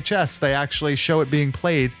the VHS, they actually show it being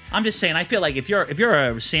played. I'm just saying. I feel like if you're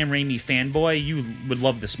a Sam Raimi fanboy, you would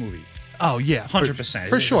love this movie. Oh yeah, 100%.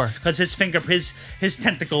 for sure. Because his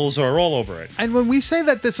tentacles are all over it. And when we say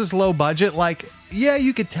that this is low budget, like yeah,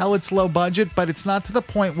 you could tell it's low budget, but it's not to the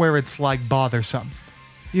point where it's like bothersome.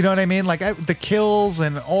 You know what I mean? Like the kills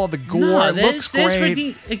and all the gore looks great.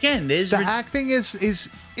 The acting is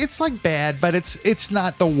it's like bad, but it's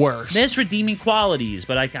not the worst. There's redeeming qualities,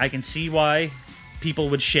 but I can see why people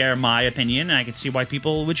would share my opinion, and I can see why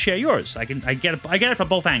people would share yours. I get it from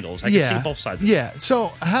both angles. I can see both sides. Yeah.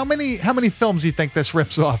 So how many films do you think this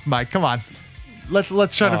rips off, Mike? Come on.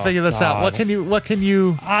 Let's try to figure this out. What can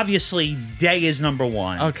you? Obviously, day is number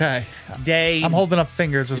one. Okay. Day. I'm holding up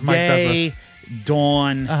fingers as Mike does this. Day,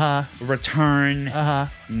 dawn, return,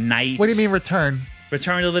 night. What do you mean return?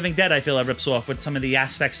 Return of the Living Dead, I feel it rips off with some of the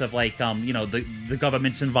aspects of like, the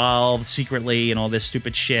government's involved secretly and all this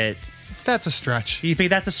stupid shit. That's a stretch. You think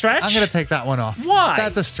that's a stretch? I'm going to take that one off. Why?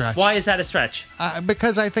 That's a stretch. Why is that a stretch?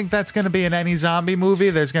 Because I think that's going to be in any zombie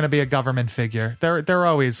movie. There's going to be a government figure. They're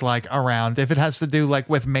always like around. If it has to do like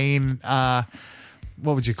with Maine,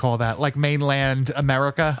 what would you call that? Like mainland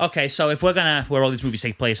America. Okay, so if we're gonna, where all these movies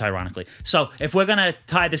take place, ironically. So if we're gonna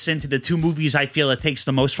tie this into the two movies I feel it takes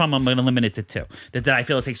the most from, I'm gonna limit it to two. That I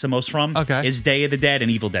feel it takes the most from is Day of the Dead and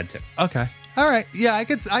Evil Dead 2. Okay. All right. Yeah, I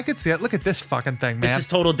could see it. Look at this fucking thing, man. This is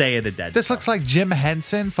total Day of the Dead. This looks like Jim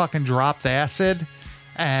Henson fucking dropped acid.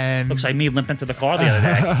 And looks like me limping to the car the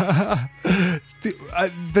other day.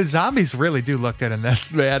 The zombies really do look good in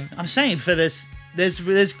this, man. I'm saying for this,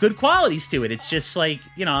 there's good qualities to it. It's just like,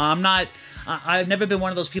 I've never been one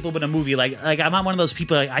of those people with a movie like I'm not one of those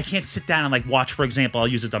people. Like, I can't sit down and like watch. For example, I'll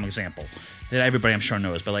use a dumb example that everybody I'm sure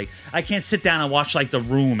knows, but like I can't sit down and watch like The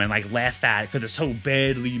Room and like laugh at it because it's so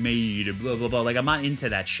badly made and blah blah blah. Like I'm not into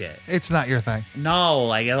that shit. It's not your thing. No,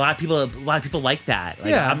 like a lot of people like that. Like,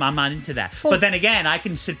 yeah, I'm not into that. Well, but then again, I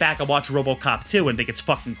can sit back and watch RoboCop 2 and think it's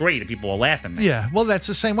fucking great, and people are laughing. Yeah, well, that's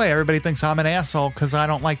the same way. Everybody thinks I'm an asshole because I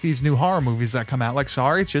don't like these new horror movies that come out. Like,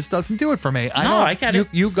 sorry, it just doesn't do it for me. I get it.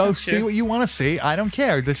 You go That's see true. what you want to see. I don't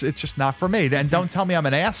care. It's just not for me. And don't tell me I'm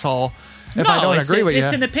an asshole if I don't agree with you.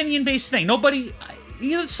 It's an opinion-based thing. Nobody,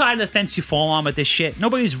 either side of the fence you fall on with this shit,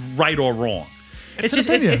 nobody's right or wrong. It's an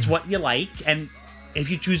opinion. It's what you like, and if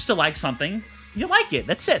you choose to like something, you like it.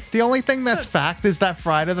 That's it. The only thing that's fact is that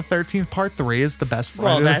Friday the 13th Part 3 is the best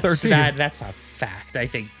Friday the 13th. That's not fact, I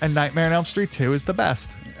think. And Nightmare on Elm Street 2 is the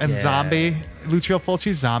best. And Yeah. Lucio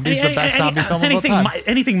Fulci's Zombie is the best zombie film of all time.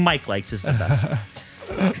 Anything Mike likes is the best.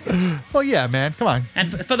 Well, yeah, man. Come on. And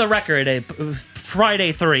for the record,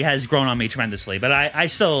 Friday 3 has grown on me tremendously, but I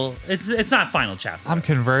still, it's not final chapter. I'm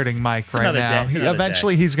converting Mike right another now. day. It's another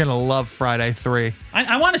Eventually, he's going to love Friday 3.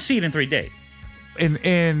 I want to see it in 3D.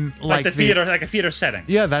 In Like the theater, like a theater setting.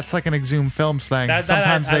 Yeah, that's like an Exhumed Films thing. That-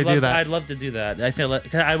 Sometimes I'd they do love- that. I'd love to do that. I feel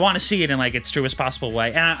like, 'cause I want to see it in like its truest possible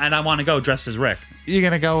way, and I want to go dressed as Rick. You're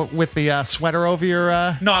gonna go with the sweater over your.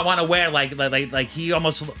 No, I want to wear like he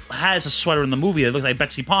almost has a sweater in the movie that looks like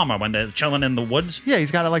Betsy Palmer when they're chilling in the woods. Yeah,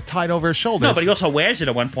 he's got it like tied over his shoulders. No, but he also wears it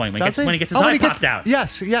at one point when Does he gets his when eye he popped out.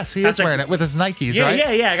 Yes, he That's is like- wearing it with his Nikes, Yeah, right?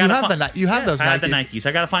 yeah. You have those Nikes. I have the Nikes.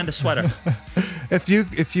 I gotta find the sweater. If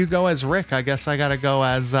you go as Rick, I guess I gotta go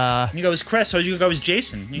as. You go as Chris, or you go as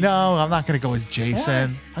Jason. No, I'm not gonna go as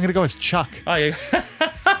Jason. I'm gonna go as Chuck. Oh yeah.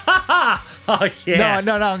 Oh yeah.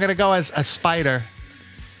 No, I'm gonna go as a Spider.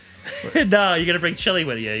 No, you're gonna bring Chili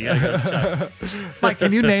with you. You gotta go as Chuck. Mike,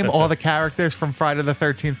 can you name all the characters from Friday the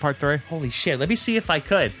 13th Part 3? Holy shit! Let me see if I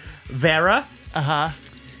could. Vera.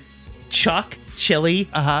 Chuck. Chili.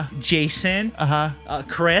 Jason.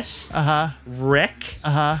 Chris. Rick.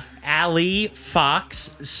 Allie.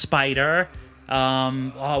 Fox. Spider.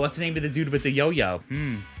 What's the name of the dude with the yo-yo?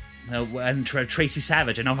 And Tracy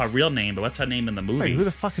Savage. I know her real name, but what's her name in the movie? Wait, who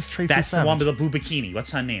the fuck is Tracy That's Savage? the one with the blue bikini.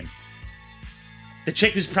 What's her name? The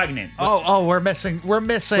chick who's pregnant. Oh, we're missing. We're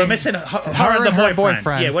missing her and the her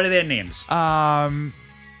boyfriend. Yeah, what are their names?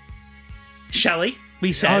 Shelly.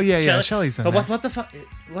 We said. Oh yeah, Shelley. Shelly's in But there. what the fuck?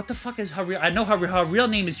 What the fuck is her real? I know her real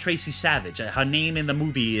name is Tracy Savage. Her name in the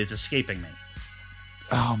movie is escaping me.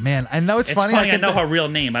 Oh man, I know it's It's funny. I know her real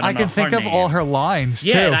name. I don't know can think her of name. all her lines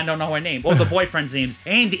Yeah, too. and I don't know her name. Oh, the boyfriend's name's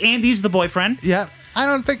Andy. Andy's the boyfriend. Yeah, I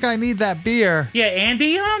don't think I need that beer. Yeah,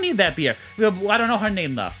 Andy. I don't need that beer. I don't know her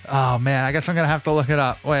name though. Oh man, I guess I'm gonna have to look it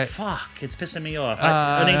up. Wait. Fuck, it's pissing me off.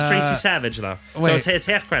 Her name's Tracy Savage though, wait. so it's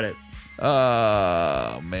half credit.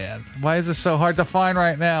 Oh man, why is this so hard to find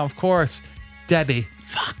right now? Of course, Debbie.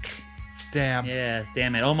 Fuck. Damn. Yeah,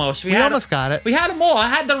 damn it. Almost. We almost got it. We had them all. I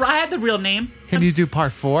had the real name. Can you do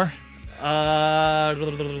part 4? I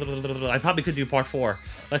probably could do part 4.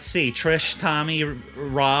 Let's see. Trish, Tommy,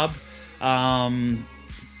 Rob,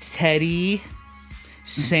 Teddy,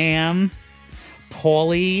 Sam,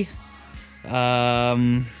 Paulie,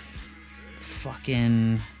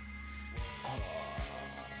 fucking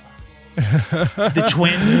the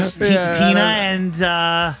twins, Yeah, Tina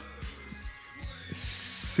and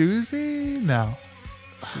Susie? No.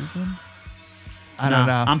 Susan? I don't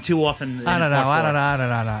know. I'm too often. I don't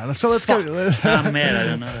know. So let's go. I'm mad. I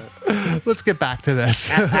don't know that. Let's get back to this.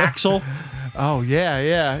 Axel. Oh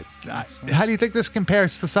yeah. How do you think this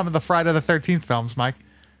compares to some of the Friday the 13th films, Mike?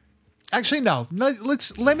 Actually, no.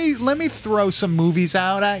 Let me throw some movies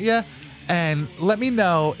out at you, And let me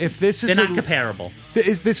know if this is They're not comparable.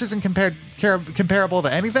 This isn't comparable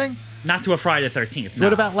to anything. Not to a Friday the 13th. No.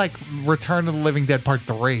 What about like Return of the Living Dead Part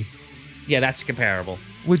 3? Yeah, that's comparable.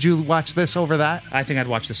 Would you watch this over that? I think I'd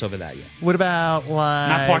watch this over that, yeah. What about like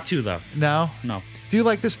Not Part 2, though. No? No. Do you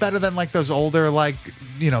like this better than like those older like,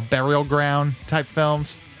 Burial Ground type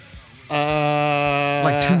films?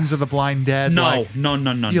 Like Tombs of the Blind Dead? No, like,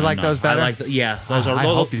 no. You like those better? I like those are. I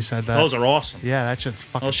hope you said that. Those are awesome. Yeah, that shit's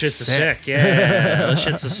fucking Those shits sick. are sick. Yeah, those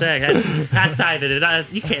shits are sick. That's either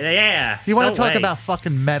you can't. Yeah. You want No to talk way. about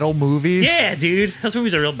fucking metal movies? Yeah, dude. Those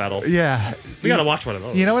movies are real metal. Yeah. We gotta watch one of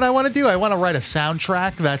those. You know what I want to do? I want to write a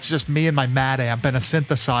soundtrack that's just me and my Mad Amp and a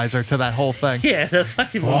synthesizer to that whole thing. Yeah, the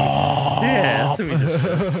fucking movie. Yeah,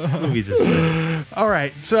 that's movies are sick. All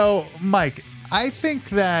right. So, Mike, I think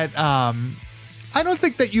that I don't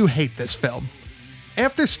think that you hate this film.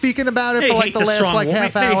 After speaking about it for like the last like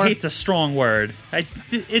half hour, Hate's a strong word. I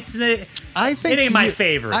think it ain't my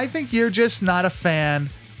favorite. I think you're just not a fan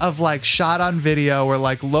of like shot on video or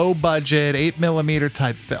like low budget 8mm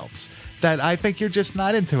type films. That I think you're just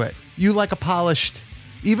not into it. You like a polished,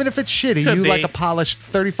 even if it's shitty, Could you be. like a polished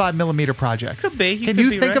 35mm project. Could be. You Can could you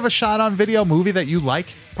be think right. of a shot on video movie that you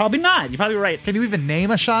like? Probably not. You're probably right. Can you even name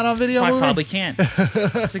a shot on video I movie? probably can't.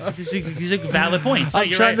 These are valid points. I'm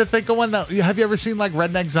You're trying right. to think of one that. Have you ever seen like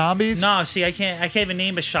Redneck Zombies? No, see, I can't even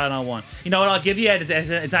name a shot on one. You know what? I'll give you.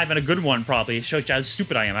 It's not even a good one. Probably it shows you how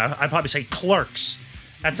stupid I am. I'd probably say Clerks.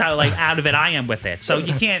 That's how like out of it I am with it. So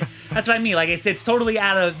you can't. That's what I mean. Like it's totally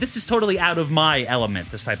out of. This is totally out of my element.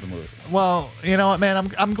 This type of movie. Well, you know what,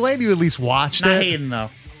 man? I'm glad you at least watched Not it. hating though.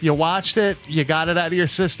 You watched it. You got it out of your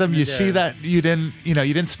system. You Yeah. see that you didn't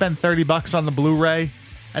spend $30 on the Blu-ray,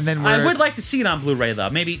 and then I would like to see it on Blu-ray though.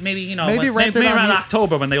 Maybe Maybe rent it on around the-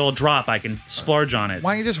 October when they all drop. I can splurge on it.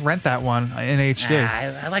 Why don't you just rent that one in HD?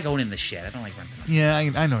 I like owning the shit. I don't like renting. Yeah,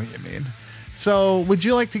 I know what you mean. So, would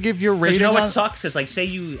you like to give your Because rating? you know what on- sucks? Because like, say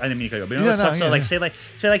you, I didn't mean to go, but you know Yeah, what no, sucks? So yeah. like,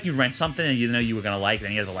 say like you rent something and you know you were gonna like it,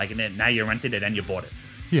 and you ended up liking it. Now you rented it and you bought it.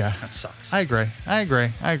 Yeah, That sucks. I agree.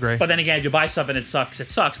 But then again, if you buy something, it sucks. It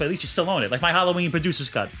sucks, but at least you still own it. Like my Halloween producer's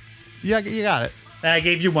cut. Yeah, you got it. And I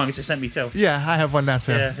gave you one because you sent me two. Yeah, I have one now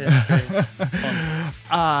too. Yeah. Great.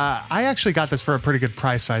 I actually got this for a pretty good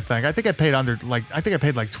price. I think I paid like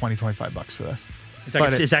 $20-25 for this.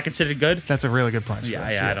 But Is that considered good? That's a really good price. Yeah, for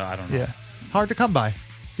this. yeah, I don't know. Yeah, hard to come by.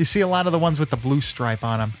 You see a lot of the ones with the blue stripe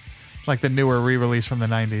on them, like the newer re-release from the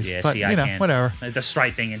 '90s. Yeah, but see, I can't. whatever. The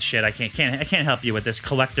striping and shit, I can't help you with this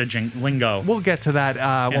collector lingo. We'll get to that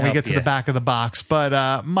when we help get to you. the back of the box.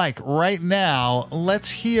 But Mike, right now, let's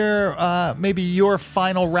hear maybe your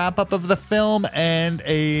final wrap up of the film and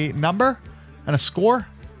a number and a score.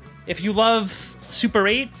 If you love Super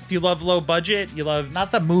 8, if you love low budget, you love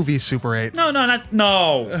Not the movie Super 8. No.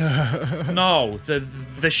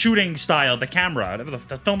 The shooting style, the camera, whatever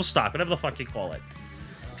the film stock, whatever the fuck you call it.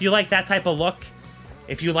 If you like that type of look,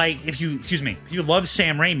 if you love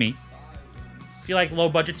Sam Raimi, if you like low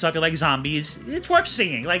budget stuff, you like zombies, it's worth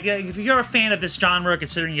seeing. Like if you're a fan of this genre,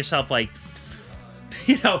 considering yourself like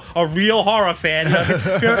a real horror fan,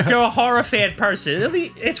 if you're a horror fan person,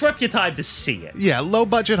 it's worth your time to see it. Yeah, low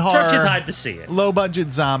budget It's horror. worth your time to see it. Low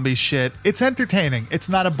budget zombie shit. It's entertaining. It's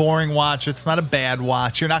not a boring watch. It's not a bad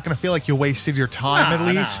watch. You're not going to feel like you wasted your time No,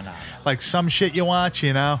 at least. no. Like some shit you watch,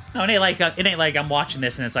 No, it ain't like I'm watching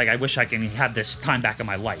this and it's like I wish I can have this time back in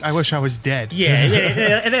my life. I wish I was dead. Yeah,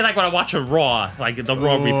 it ain't like when I watch a Raw, like the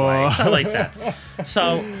Raw replay. It's not like that.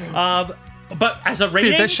 So, but as a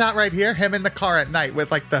rating, Dude, this shot right here, him in the car at night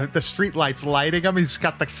with like the street lights lighting him. He's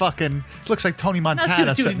got the fucking looks like Tony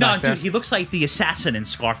Montana sitting back there. he looks like the assassin in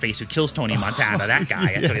Scarface who kills Tony Montana. That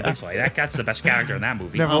guy, that's what he looks like. That's the best character in that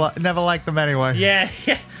movie. Never liked them anyway. Yeah.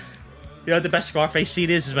 You know what the best Scarface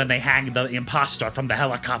scene is when they hang the imposter from the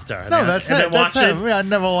helicopter. No, that's it. That's him. Yeah, I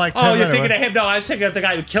never liked him. Oh, you're anyway. thinking of him? No, I was thinking of the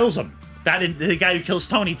guy who kills him. The guy who kills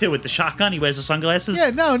Tony too with the shotgun. He wears the sunglasses.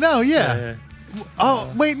 Yeah, yeah.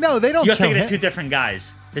 Oh, wait, no, they don't You're kill thinking him. of two different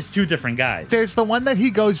guys. There's two different guys. There's the one that he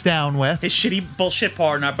goes down with. His shitty bullshit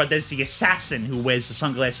partner, but there's the assassin who wears the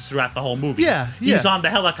sunglasses throughout the whole movie. Yeah. He's on the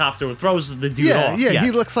helicopter who throws the dude off. Yeah,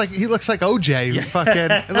 he looks like OJ. Fucking,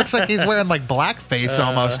 it looks like he's wearing like blackface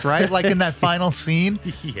almost, right? Like in that final scene.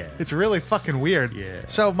 Yeah. It's really fucking weird. Yeah.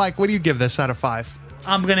 So, Mike, what do you give this out of 5?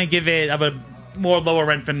 I'm gonna give it a more lower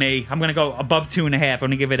end for me. I'm gonna go above 2.5. I'm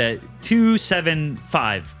gonna give it a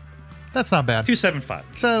 2.75. That's not bad. 2.75.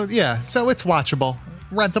 So yeah, so it's watchable,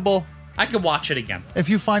 rentable. I could watch it again. If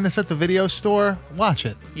you find this at the video store, watch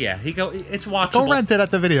it. Yeah, it's watchable. Go rent it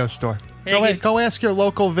at the video store. Yeah, Go ask your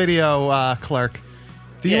local video clerk.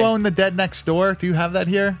 Do you own The Dead Next Door? Do you have that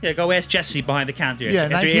here? Yeah, go ask Jesse behind the counter. Yeah,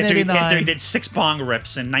 after he 1989. did 6 bong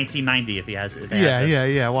rips in 1990, if he has it.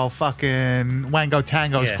 Yeah. While fucking Wango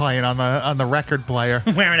Tango's Yeah. playing on the record player.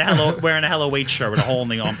 Wearing a Hello Wait shirt with a hole in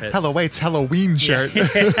the armpit. Hello Wait's Halloween shirt.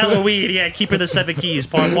 Halloween, yeah. Keeper of the Seven Keys,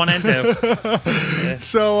 part 1 and 2.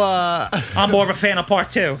 So I'm more of a fan of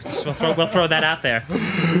part 2. We'll throw that out there.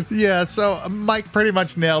 yeah, so Mike pretty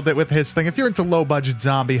much nailed it with his thing. If you're into low budget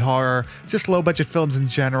zombie horror, just low budget films in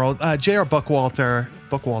general, J.R.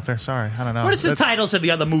 Bookwalter, sorry, I don't know. What is the titles of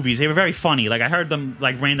the other movies? They were very funny. Like I heard them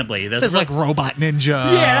like randomly. There's like Robot Ninja.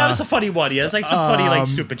 yeah, that was a funny one. Yeah, it's like some funny like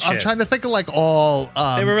stupid shit. I'm trying to think of like all.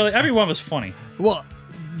 They were really everyone was funny. Well,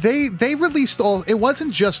 they released all. It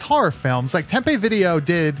wasn't just horror films. Like Tempe Video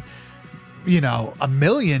did, a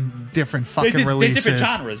million different fucking releases. They different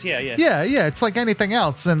genres. Yeah. Yeah. It's like anything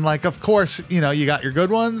else, and like of course, you got your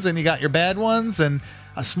good ones and you got your bad ones, and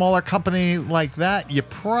a smaller company like that, you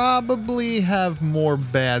probably have more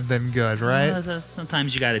bad than good, right?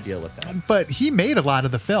 Sometimes you got to deal with that. But he made a lot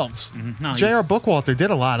of the films. No, J.R. Bookwalter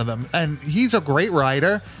did a lot of them, and he's a great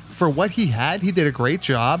writer. For what he had, he did a great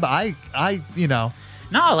job. No,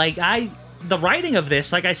 like the writing of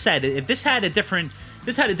this, like I said, if this had a different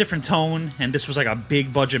tone, and this was like a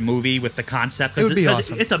big budget movie with the concept. It would be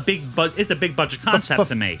awesome. It's a big budget concept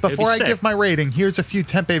to make. Before I give my rating, here's a few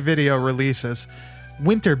Tempe Video releases: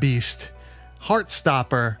 Winter Beast,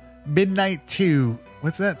 Heartstopper, Midnight 2.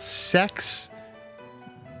 What's that? Sex?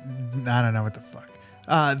 I don't know what the fuck.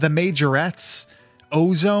 The Majorettes,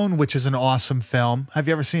 Ozone, which is an awesome film. Have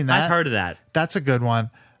you ever seen that? I've heard of that. That's a good one.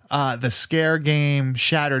 The Scare Game,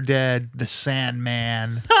 Shatter Dead, The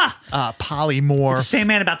Sandman, Polymorph. It's the same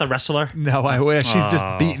man about the wrestler. No, I wish. He's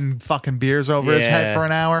just beating fucking beers over his head for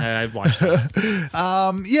an hour. I watched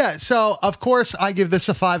that. Yeah, so of course I give this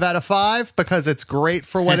a 5 out of 5 because it's great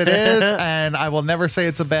for what it is, and I will never say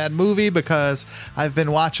it's a bad movie because I've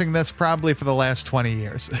been watching this probably for the last 20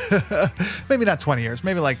 years. Maybe not 20 years,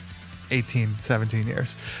 maybe like 18, 17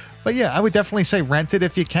 years. But yeah, I would definitely say rent it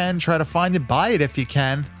if you can. Try to find it, buy it if you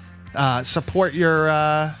can. Support your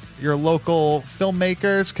local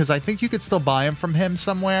filmmakers, because I think you could still buy them from him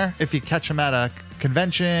somewhere if you catch him at a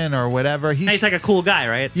convention or whatever. He's like a cool guy,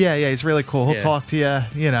 right? Yeah, he's really cool. He'll talk to you,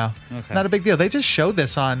 Okay. Not a big deal. They just showed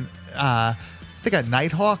this on, I think at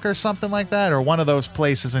Nighthawk or something like that, or one of those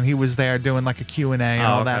places, and he was there doing like a Q&A and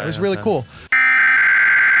all that. It was really cool.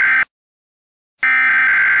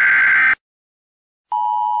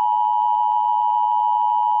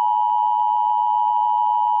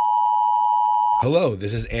 Hello,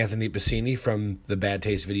 this is Anthony Bassini from the Bad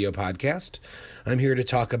Taste Video Podcast. I'm here to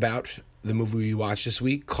talk about the movie we watched this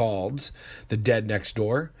week called The Dead Next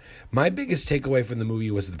Door. My biggest takeaway from the movie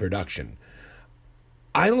was the production.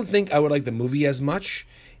 I don't think I would like the movie as much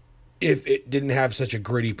if it didn't have such a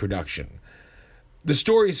gritty production. The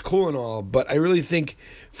story is cool and all, but I really think,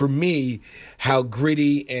 for me, how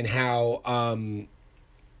gritty and how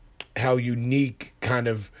unique kind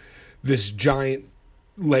of this giant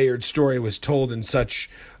layered story was told in such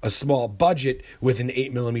a small budget with an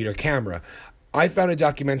 8mm camera. I found a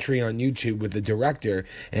documentary on YouTube with the director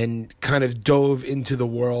and kind of dove into the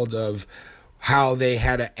world of how they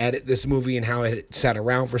had to edit this movie and how it sat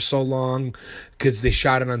around for so long, because they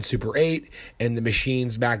shot it on Super 8, and the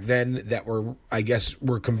machines back then that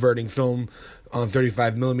were converting film on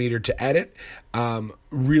 35mm to edit,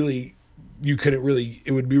 really, you couldn't really,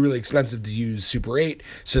 it would be really expensive to use Super 8,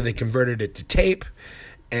 so they converted it to tape,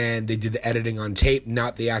 and they did the editing on tape,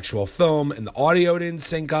 not the actual film, and the audio didn't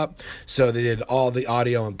sync up, so they did all the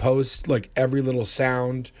audio in post, like every little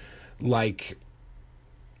sound,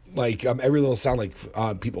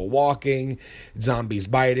 people walking, zombies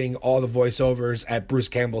biting, all the voiceovers at Bruce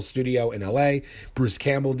Campbell's studio in LA. Bruce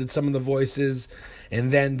Campbell did some of the voices,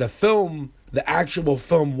 and then the actual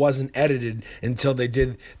film wasn't edited until they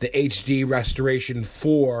did the HD restoration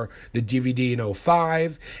for the DVD in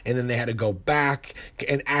 2005, and then they had to go back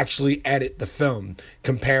and actually edit the film,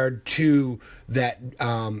 compared to that, the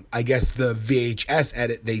VHS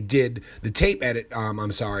edit they did, the tape edit,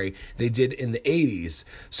 they did in the 80s.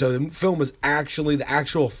 So the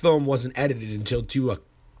actual film wasn't edited until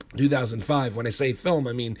 2005. When I say film,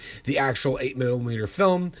 I mean the actual 8mm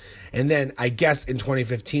film. And then I guess in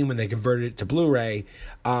 2015, when they converted it to Blu-ray,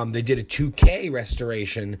 they did a 2K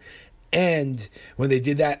restoration. And when they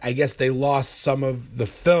did that, I guess they lost some of the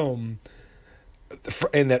film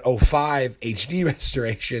in that 2005 HD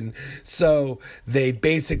restoration. So they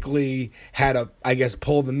basically had to,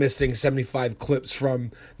 pull the missing 75 clips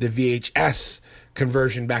from the VHS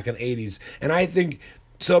conversion back in the 80s. And I think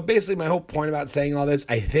So basically, my whole point about saying all this,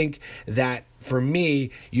 I think that for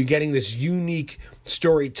me, you're getting this unique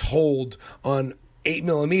story told on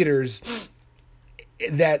 8mm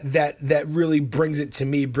that really brings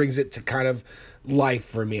it to kind of life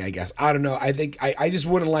for me, I guess. I don't know. I think I just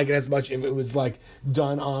wouldn't like it as much if it was like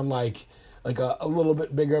done on like a little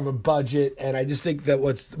bit bigger of a budget. And I just think that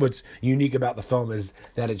what's unique about the film is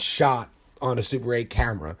that it's shot on a Super 8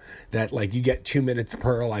 camera, that like you get 2 minutes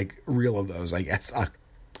per like reel of those, I guess.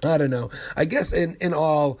 I don't know. I guess in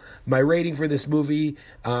all, my rating for this movie,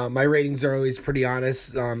 my ratings are always pretty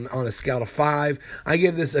honest. On a scale of 5, I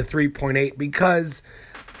give this a 3.8 because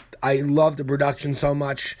I love the production so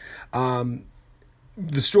much.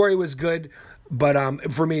 The story was good, but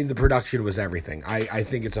for me, the production was everything. I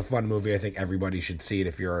think it's a fun movie. I think everybody should see it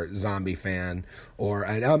if you're a zombie fan.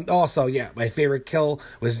 And also, yeah, my favorite kill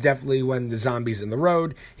was definitely when the zombie's in the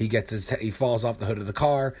road. He falls off the hood of the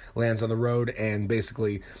car, lands on the road, and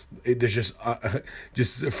basically there's just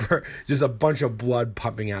a bunch of blood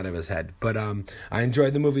pumping out of his head. But I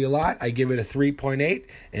enjoyed the movie a lot. I give it a 3.8,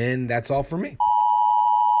 and that's all for me.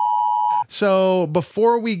 So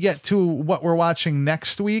before we get to what we're watching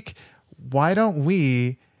next week, why don't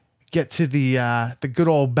we get to the good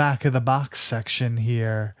old back of the box section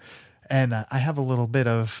here? And I have a little bit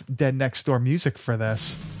of Dead Next Door music for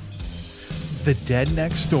this. The Dead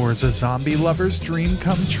Next Door is a zombie lover's dream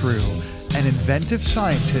come true. An inventive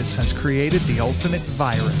scientist has created the ultimate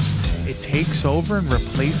virus. It takes over and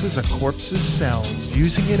replaces a corpse's cells,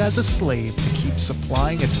 using it as a slave to keep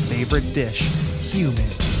supplying its favorite dish,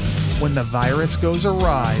 humans. When the virus goes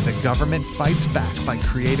awry, the government fights back by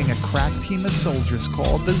creating a crack team of soldiers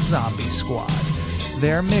called the Zombie Squad.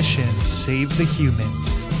 Their mission, save the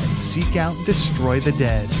humans and seek out and destroy the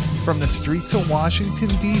dead. From the streets of Washington,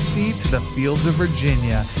 D.C. to the fields of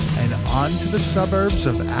Virginia and on to the suburbs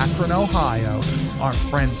of Akron, Ohio, our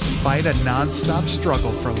friends fight a non-stop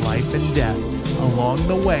struggle for life and death. Along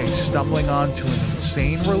the way, stumbling onto an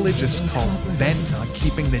insane religious cult bent on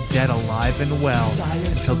keeping the dead alive and well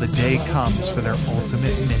until the day comes for their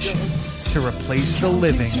ultimate mission, to replace the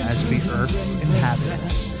living as the Earth's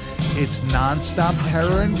inhabitants. It's non-stop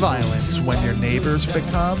terror and violence when your neighbors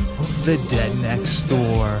become the Dead Next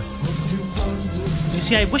Door. You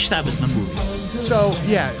see, I wish that was in the movie. So,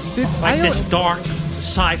 yeah. This dark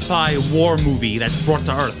sci-fi war movie that's brought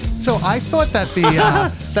to Earth. So I thought that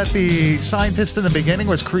the scientist in the beginning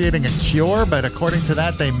was creating a cure, but according to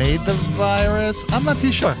that, they made the virus. I'm not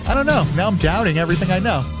too sure. I don't know. Now I'm doubting everything I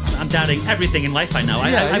know. I'm doubting everything in life I know.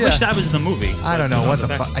 I wish that was in the movie. I don't know what the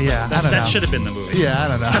fuck. Yeah, I don't know. That should have been the movie. Yeah, I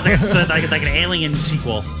don't know. Sounds like an Alien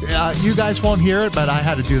sequel. You guys won't hear it, but I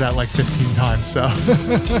had to do that like 15 times. So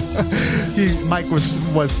Mike was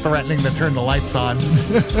threatening to turn the lights on.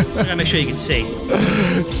 I gotta make sure you can see.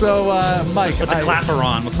 So Mike, put the clapper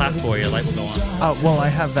on. We'll clap for you. Light will go on. Well, I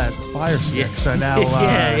have that fire stick, Yeah. so now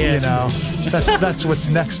you know that's what's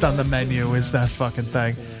next on the menu is that fucking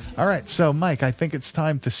thing. All right, so Mike, I think it's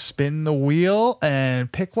time to spin the wheel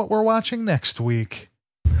and pick what we're watching next week.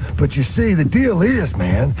 But you see, the deal is,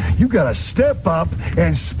 man, you gotta step up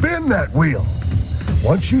and spin that wheel.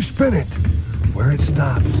 Once you spin it, where it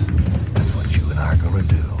stops, that's what you and I are gonna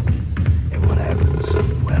do. And what happens?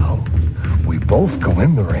 Well, we both go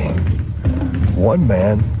in the ring. One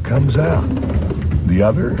man comes out. The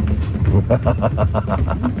other?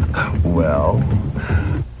 Well,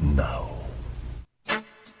 no.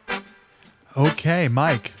 Okay,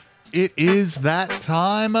 Mike, it is that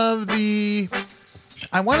time of the,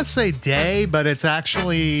 I want to say day, but it's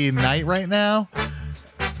actually night right now.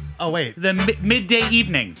 Oh, wait. The midday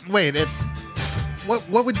evening. Wait, it's, what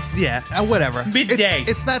would, yeah, whatever. Midday.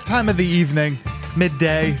 It's that time of the evening,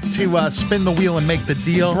 midday, to spin the wheel and make the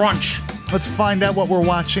deal. Brunch. Let's find out what we're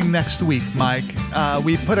watching next week, Mike.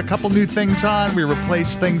 We put a couple new things on. We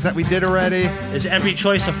replaced things that we did already. Is every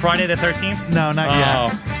choice of Friday the 13th? No, not yet.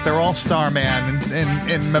 They're all Starman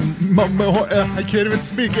I can't even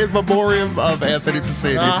speak, in memoriam of Anthony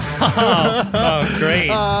Pasini. Oh, great.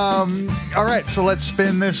 All right, so let's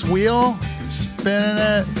spin this wheel. Spinning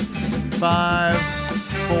it. 5,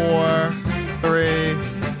 4, 3,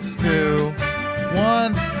 2,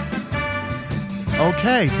 1.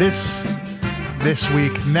 Okay, this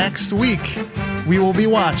week, next week, we will be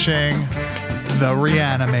watching The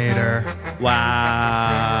Reanimator.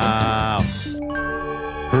 Wow.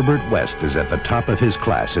 Herbert West is at the top of his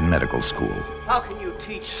class in medical school. How can you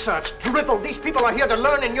teach such drivel? These people are here to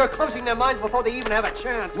learn, and you're closing their minds before they even have a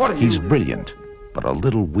chance. What are He's brilliant, but a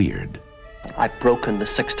little weird. I've broken the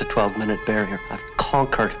 6 to 12 minute barrier. I've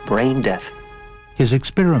conquered brain death. His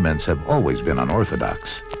experiments have always been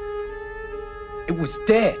unorthodox. It was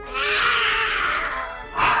dead.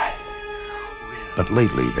 But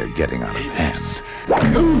lately, they're getting out of hand.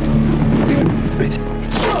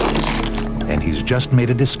 And he's just made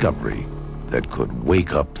a discovery that could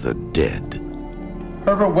wake up the dead.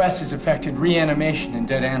 Herbert West has affected reanimation in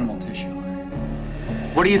dead animal tissue.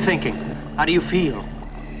 What are you thinking? How do you feel?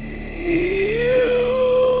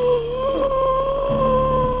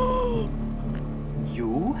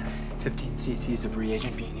 You? 15 cc's of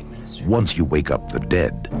reagent being administered. Once you wake up the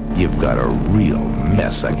dead, you've got a real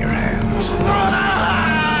mess on your hands.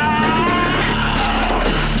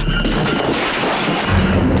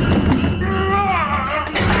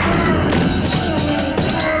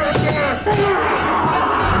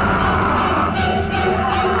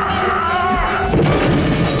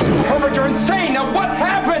 Herbert, you're insane! Now what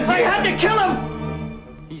happened? I had to kill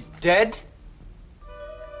him! He's dead?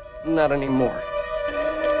 Not anymore.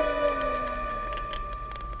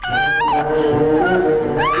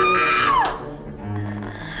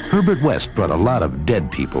 Herbert West brought a lot of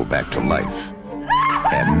dead people back to life,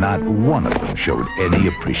 and not one of them showed any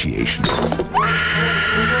appreciation.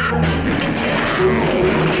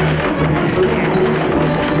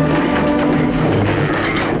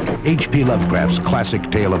 H.P. Lovecraft's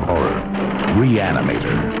classic tale of horror,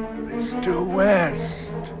 Reanimator. Mr.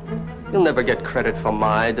 West. You'll never get credit for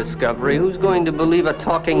my discovery. Who's going to believe a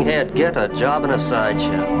talking head? Get a job in a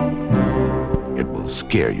sideshow. It will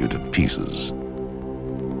scare you to pieces.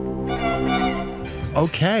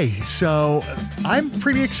 Okay, so I'm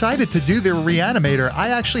pretty excited to do the Reanimator. I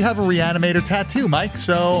actually have a Reanimator tattoo, Mike,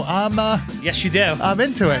 so Yes, you do. I'm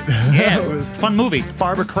into it. Yeah, fun movie.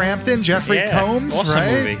 Barbara Crampton, Jeffrey Combs, awesome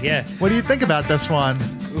right? movie, yeah. What do you think about this one?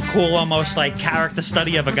 Cool, almost like character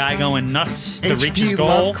study of a guy going nuts to reach his H.P. goal.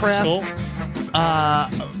 Lovecraft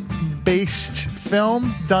based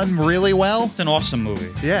film, done really well. It's an awesome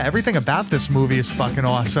movie. Yeah, everything about this movie is fucking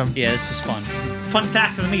awesome. Yeah, this is fun. Fun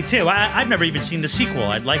fact for me too. I've never even seen the sequel.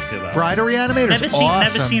 I'd like to though. Bride of Reanimator is awesome,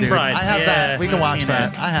 never seen dude. Bride. I have that. We can never watch seen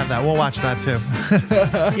that. I have that. We'll watch that too.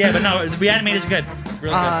 Yeah, but no, Reanimator's good.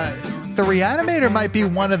 Real good. The Reanimator might be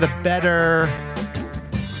one of the better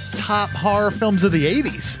top horror films of the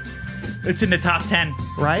 80s. It's in the top 10.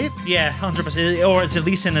 Right? Yeah, 100%. Or it's at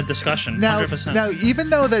least in the discussion. Now, 100%. now,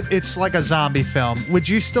 even though that it's like a zombie film, would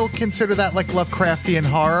you still consider that like Lovecraftian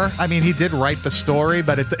horror? I mean, he did write the story,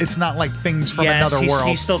 but it's not like things from another world.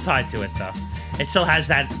 He's still tied to it, though. It still has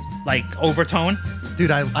that, like, overtone. Dude,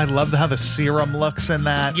 I love how the serum looks in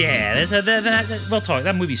that. Yeah, we'll talk.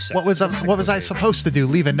 That movie's sick. What was I supposed to do?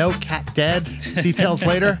 Leave a note? Cat dead? Details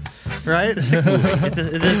later? Right?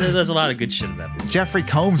 There's a lot of good shit in that movie. Jeffrey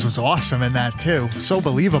Combs was awesome in that, too. So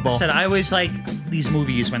believable. I always like these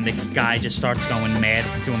movies when the guy just starts going mad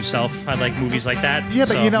to himself. I like movies like that. Yeah,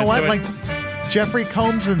 but you know what? Like, Like, Jeffrey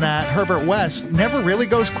Combs in that, Herbert West, never really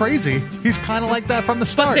goes crazy. He's kind of like that from the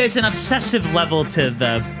start. But there's an obsessive level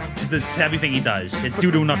to everything he does. It's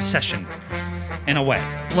due to an obsession, in a way.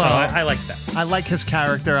 So Well, I like that. I like his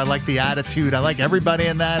character. I like the attitude. I like everybody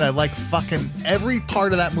in that. I like fucking every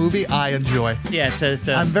part of that movie. I enjoy. Yeah,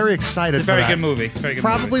 I'm very excited. It's a very for that. good movie. Very good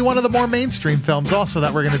Probably movie. one of the more mainstream films also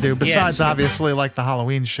that we're gonna do. Besides, good. obviously, like the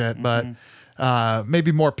Halloween shit, but.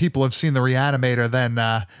 Maybe more people have seen the Reanimator than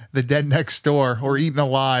The Dead Next Door or Eaten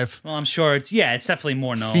Alive. Well, I'm sure it's definitely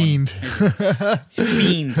more known. Fiend.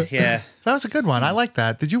 Fiend, yeah. That was a good one. I like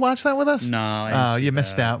that. Did you watch that with us? No. I didn't see you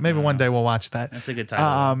missed that. out. Maybe one day we'll watch that. That's a good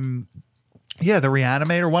title. Yeah, The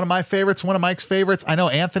Reanimator, one of my favorites, one of Mike's favorites. I know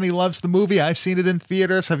Anthony loves the movie. I've seen it in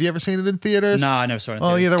theaters. Have you ever seen it in theaters? No, I never saw it in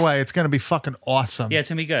Well, theaters. either way, it's going to be fucking awesome. Yeah, it's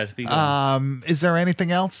going to be good. Be good. Is there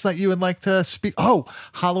anything else that you would like to speak? Oh,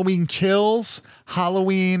 Halloween Kills.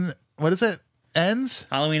 Halloween, what is it? Ends?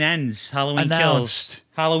 Halloween ends. Halloween Announced. kills.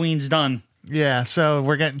 Halloween's done. Yeah, so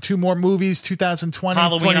we're getting 2 more movies, 2020,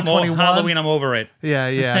 Halloween, 2021. Halloween, I'm over it.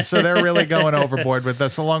 Yeah. So they're really going overboard with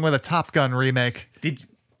this, along with a Top Gun remake. Did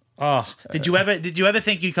you ever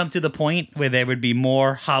think you'd come to the point where there would be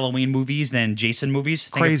more Halloween movies than Jason movies?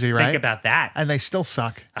 Crazy, right? Think about that. And they still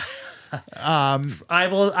suck.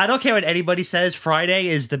 I don't care what anybody says. Friday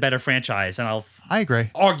is the better franchise, and I agree.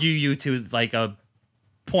 argue you to like a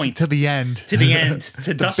point To the end. to the end,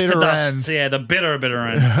 to dust to bitter dust. end. Yeah, the bitter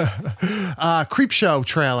end. Creep Show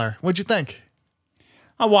trailer. What'd you think?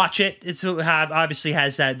 I'll watch it. It's obviously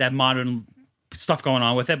has that modern stuff going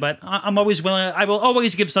on with it, but I'm always willing. I will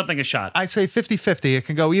always give something a shot. I say 50-50. It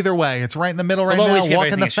can go either way. It's right in the middle right I'll now. always give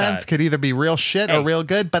Walking the everything a fence shot. could either be real shit or real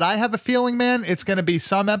good, but I have a feeling, man, it's going to be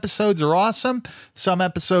some episodes are awesome. Some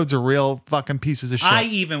episodes are real fucking pieces of shit. I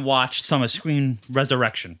even watched some of Scream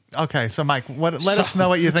Resurrection. Okay, so Mike, let us know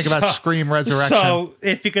what you think about Scream Resurrection. So,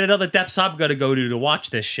 if you could another depths I'm going to go to watch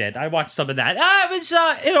this shit, I watched some of that. It was,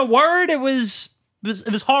 in a word, it was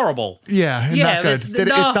It was horrible. Yeah, not good. It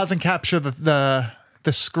doesn't capture the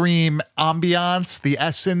Scream ambiance, the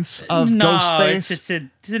essence of no, Ghostface.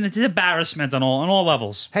 It's an embarrassment on all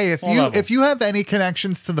levels. Hey, if you have any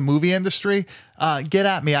connections to the movie industry, get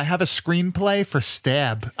at me. I have a screenplay for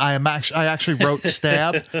Stab. I actually wrote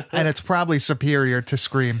Stab, and it's probably superior to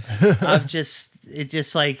Scream. It's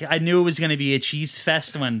just like I knew it was going to be a cheese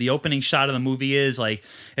fest when the opening shot of the movie is like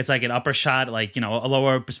it's like an upper shot, like, you know, a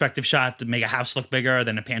lower perspective shot to make a house look bigger.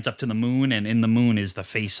 Then it pans up to the moon, and in the moon is the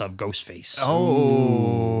face of Ghostface.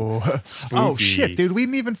 Oh shit, dude! We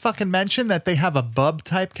didn't even fucking mention that they have a bub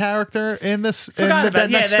type character in this. In the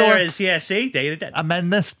Dead Next Door. There is. Yeah, see, Day of the Dead.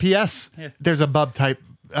 Amend this. P.S. Yeah. There's a bub type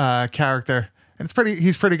character, and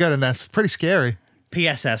he's pretty good in this. Pretty scary.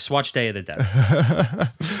 PSS, watch Day of the Dead.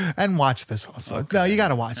 And watch this also. Okay. No, you got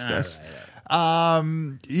to watch this.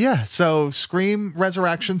 Right. Yeah, so Scream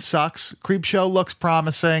Resurrection sucks. Creepshow looks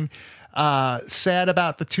promising. Sad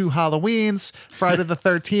about the 2 Halloweens. Friday the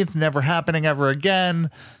 13th, never happening ever again.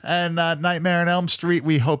 And Nightmare on Elm Street,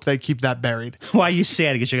 we hope they keep that buried. Why are you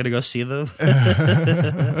sad? Because you're going to go see them?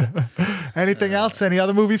 Anything else? Any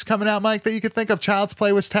other movies coming out, Mike, that you could think of? Child's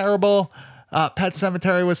Play was terrible. Pet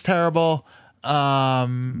Sematary was terrible.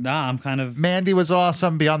 I'm kind of... Mandy was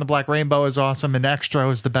awesome. Beyond the Black Rainbow is awesome. And Extra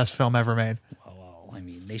is the best film ever made. Well, I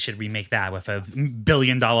mean, they should remake that with a $1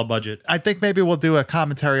 billion budget. I think maybe we'll do a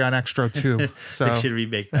commentary on Extra too. So they should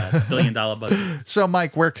remake that $1 billion budget. So,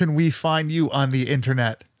 Mike, where can we find you on the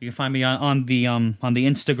internet? You can find me on the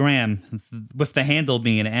Instagram with the handle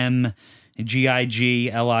being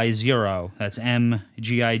MGIGLI0. That's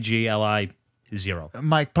MGIGLI0.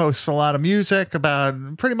 Mike posts a lot of music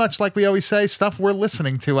about pretty much like we always say, stuff we're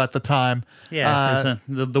listening to at the time. Yeah,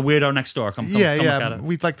 the weirdo next door. Come look at it.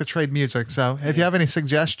 We'd like to trade music. So if you have any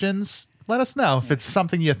suggestions, let us know. If it's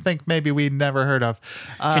something you think maybe we'd never heard of.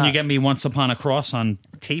 Can you get me Once Upon a Cross on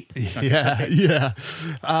tape? Yeah.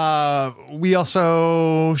 We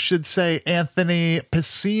also should say Anthony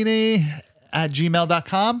Piscini at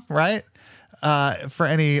gmail.com, right? For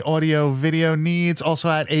any audio video needs. Also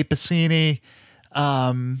at A Piscini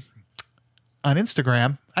on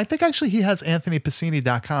Instagram. I think actually he has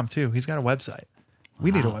anthonypiscini.com too. He's got a website.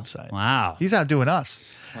 We need a website. Wow. He's outdoing us.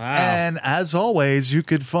 Wow. And as always, you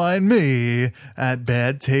could find me at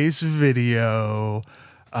Bad Taste Video.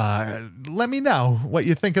 Let me know what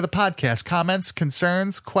you think of the podcast. Comments,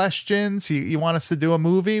 concerns, questions. You want us to do a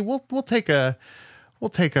movie? We'll take a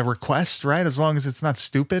request, right? As long as it's not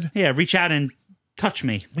stupid. Yeah, reach out and touch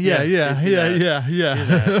me. Yeah. Do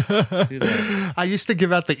that. I used to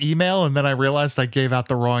give out the email, and then I realized I gave out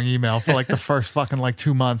the wrong email for like the first fucking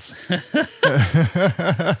 2 months.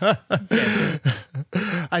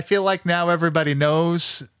 I feel like now everybody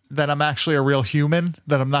knows that I'm actually a real human,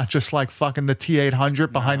 that I'm not just like fucking the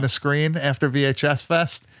T-800 behind the screen after VHS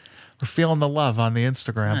Fest. We're feeling the love on the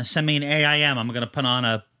Instagram. Send me an AIM. I'm going to put on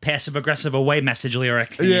a passive-aggressive away message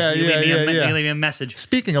lyric. Yeah. You leave me a message.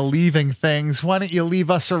 Speaking of leaving things, why don't you leave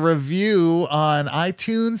us a review on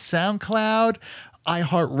iTunes, SoundCloud,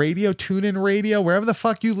 iHeartRadio, TuneIn Radio, wherever the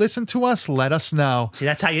fuck you listen to us, let us know. See,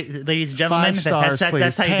 that's how you, ladies and gentlemen, 5 stars, please.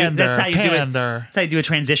 That's how you do it. That's how you do a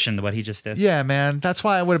transition to what he just did. Yeah, man. That's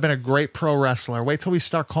why I would have been a great pro wrestler. Wait till we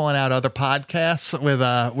start calling out other podcasts with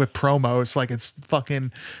promos like it's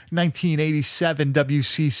fucking 1987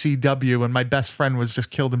 WCCW and my best friend was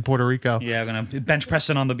just killed in Puerto Rico. Yeah, I'm gonna bench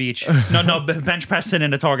pressing on the beach. No, bench pressing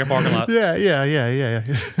in the Target parking lot. Yeah.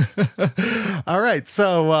 All right,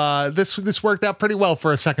 so this worked out pretty well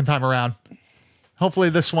for a second time around. Hopefully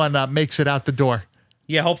this one makes it out the door.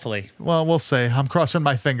 Yeah, hopefully. Well, we'll see. I'm crossing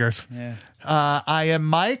my fingers. Yeah. I am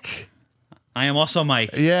Mike. I am also Mike.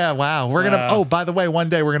 Yeah, wow. We're going to... Oh, by the way, one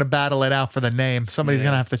day we're going to battle it out for the name. Somebody's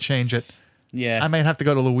going to have to change it. Yeah. I might have to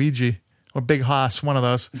go to Luigi or Big Hoss, one of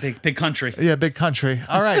those. Big country. Yeah, Big Country.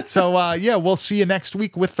 All right. So, we'll see you next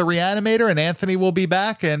week with The Reanimator, and Anthony will be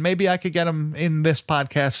back, and maybe I could get him in this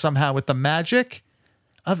podcast somehow with the magic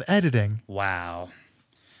of editing. Wow.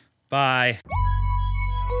 Bye.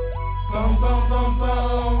 Boom, boom, boom,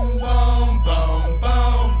 boom, boom, boom, boom,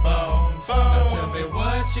 boom, boom. Now tell me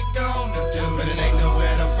what you gonna do, but it ain't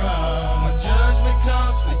nowhere to run. When judgment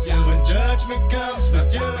comes for you, when judgment comes for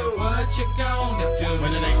you. Tell me what you gonna do,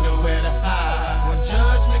 when it ain't nowhere to hide. When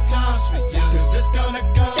judgment comes for you, 'cause it's gonna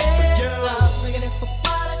come for you. Looking for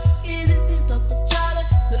water, easy, see something Charlie.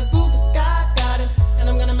 Little boo guys got him, and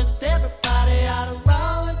I'm gonna miss everybody out of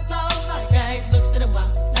row and flow like I looked at a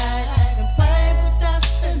while.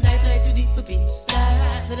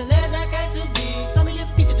 Little less I got to be. Tell me your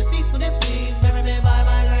feature deceased, would it please? Marry me by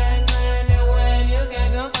my grand when you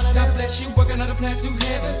can go follow. God bless you, working on a plan to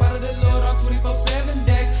heaven. Follow the Lord on 24/7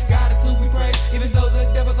 days. God is who we pray. Even though the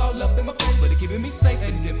devil's all up in my face, but it keeping me safe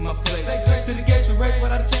and in my place. To the gates we race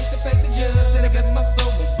without a chance to face the judge. And it blesses my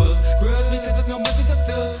soul with buzz. Grudge because there's no mercy for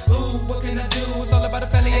thugs. Ooh, what can I do? It's all about the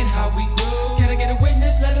family and how we grow. Can I get a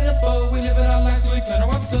witness? Let it unfold. We live in our lives, so we turn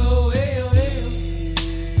our soul. Hell, hell.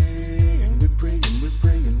 And we're praying, we're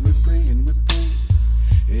praying, we're praying, we're praying.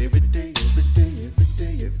 Every day, every day, every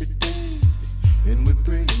day, every day. And we're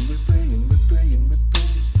praying, we're praying, we're praying, we're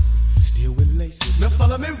praying. Still with laces. Now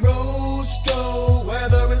follow me, Rosto.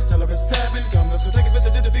 Weather is tolerance having. Come, let's go take a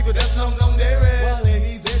visit to the people that's long gone there. While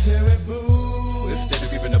he's a terrible. Instead of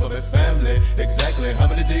keeping up with family. Exactly how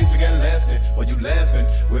many days we got lasting? While you laughing,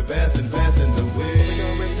 we're passing the way. We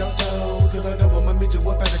gon' rest our souls, cause I know I'ma meet you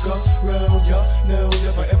up at the crossroad. Y'all know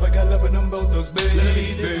if I ever got love with them both thugs, baby. Let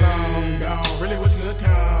me this long gone, really wish you could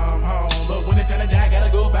come home. But when it's time to die,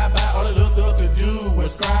 gotta go bye-bye. All the little thug could do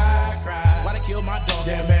was cry. Why they kill my dog?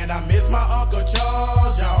 Yeah, man, I miss my Uncle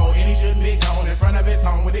Charles, y'all. And he shouldn't be gone in front of his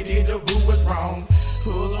home. When they did, the rule was wrong.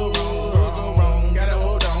 Who's the wrong? Gotta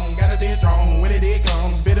hold on, gotta stay strong. When it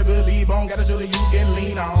comes, better believe on. Gotta show that you can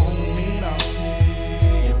lean on.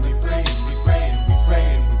 And we praying, we praying, we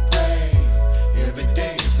praying, we praying. Every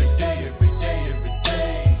day, every day, every day, every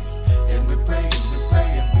day. And we praying, we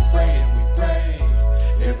praying, we praying, we praying.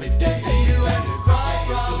 Every day. See you at the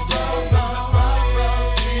crossroads.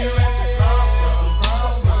 See you at the crossroads.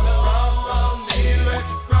 See you at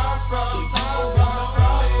the crossroads. See you at the crossroads.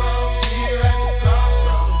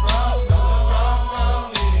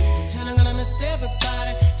 And I'm gonna miss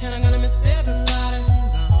everybody, and I'm gonna miss everybody.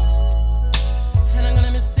 And I'm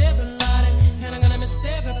gonna miss everybody, and I'm gonna miss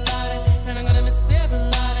everybody, and I'm gonna miss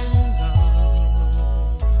everybody.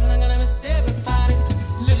 And I'm gonna miss everybody.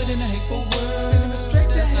 Living in a hateful world, sending me straight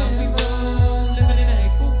to hell. That's how we roll. Living in a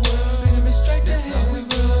hateful world, sending me straight to hell. That's how we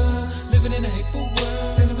roll. Living in a hateful world,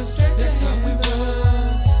 sending me straight to hell. That's how we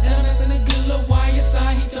roll. And I'm asking a good little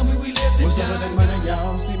YSI, he told me we lived it What's down. up with that money,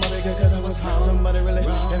 y'all? See my bigger cousin was home. Somebody really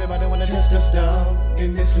wrong. Everybody wanna test us down.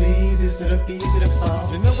 Getting this sleazy instead of easy to fall.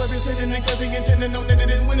 You know I've been sitting and cussing and tending on that they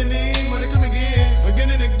didn't win any. Wanna come again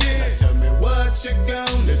and again. Now tell me what you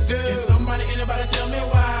gonna do. Can somebody, anybody tell me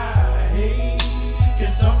why?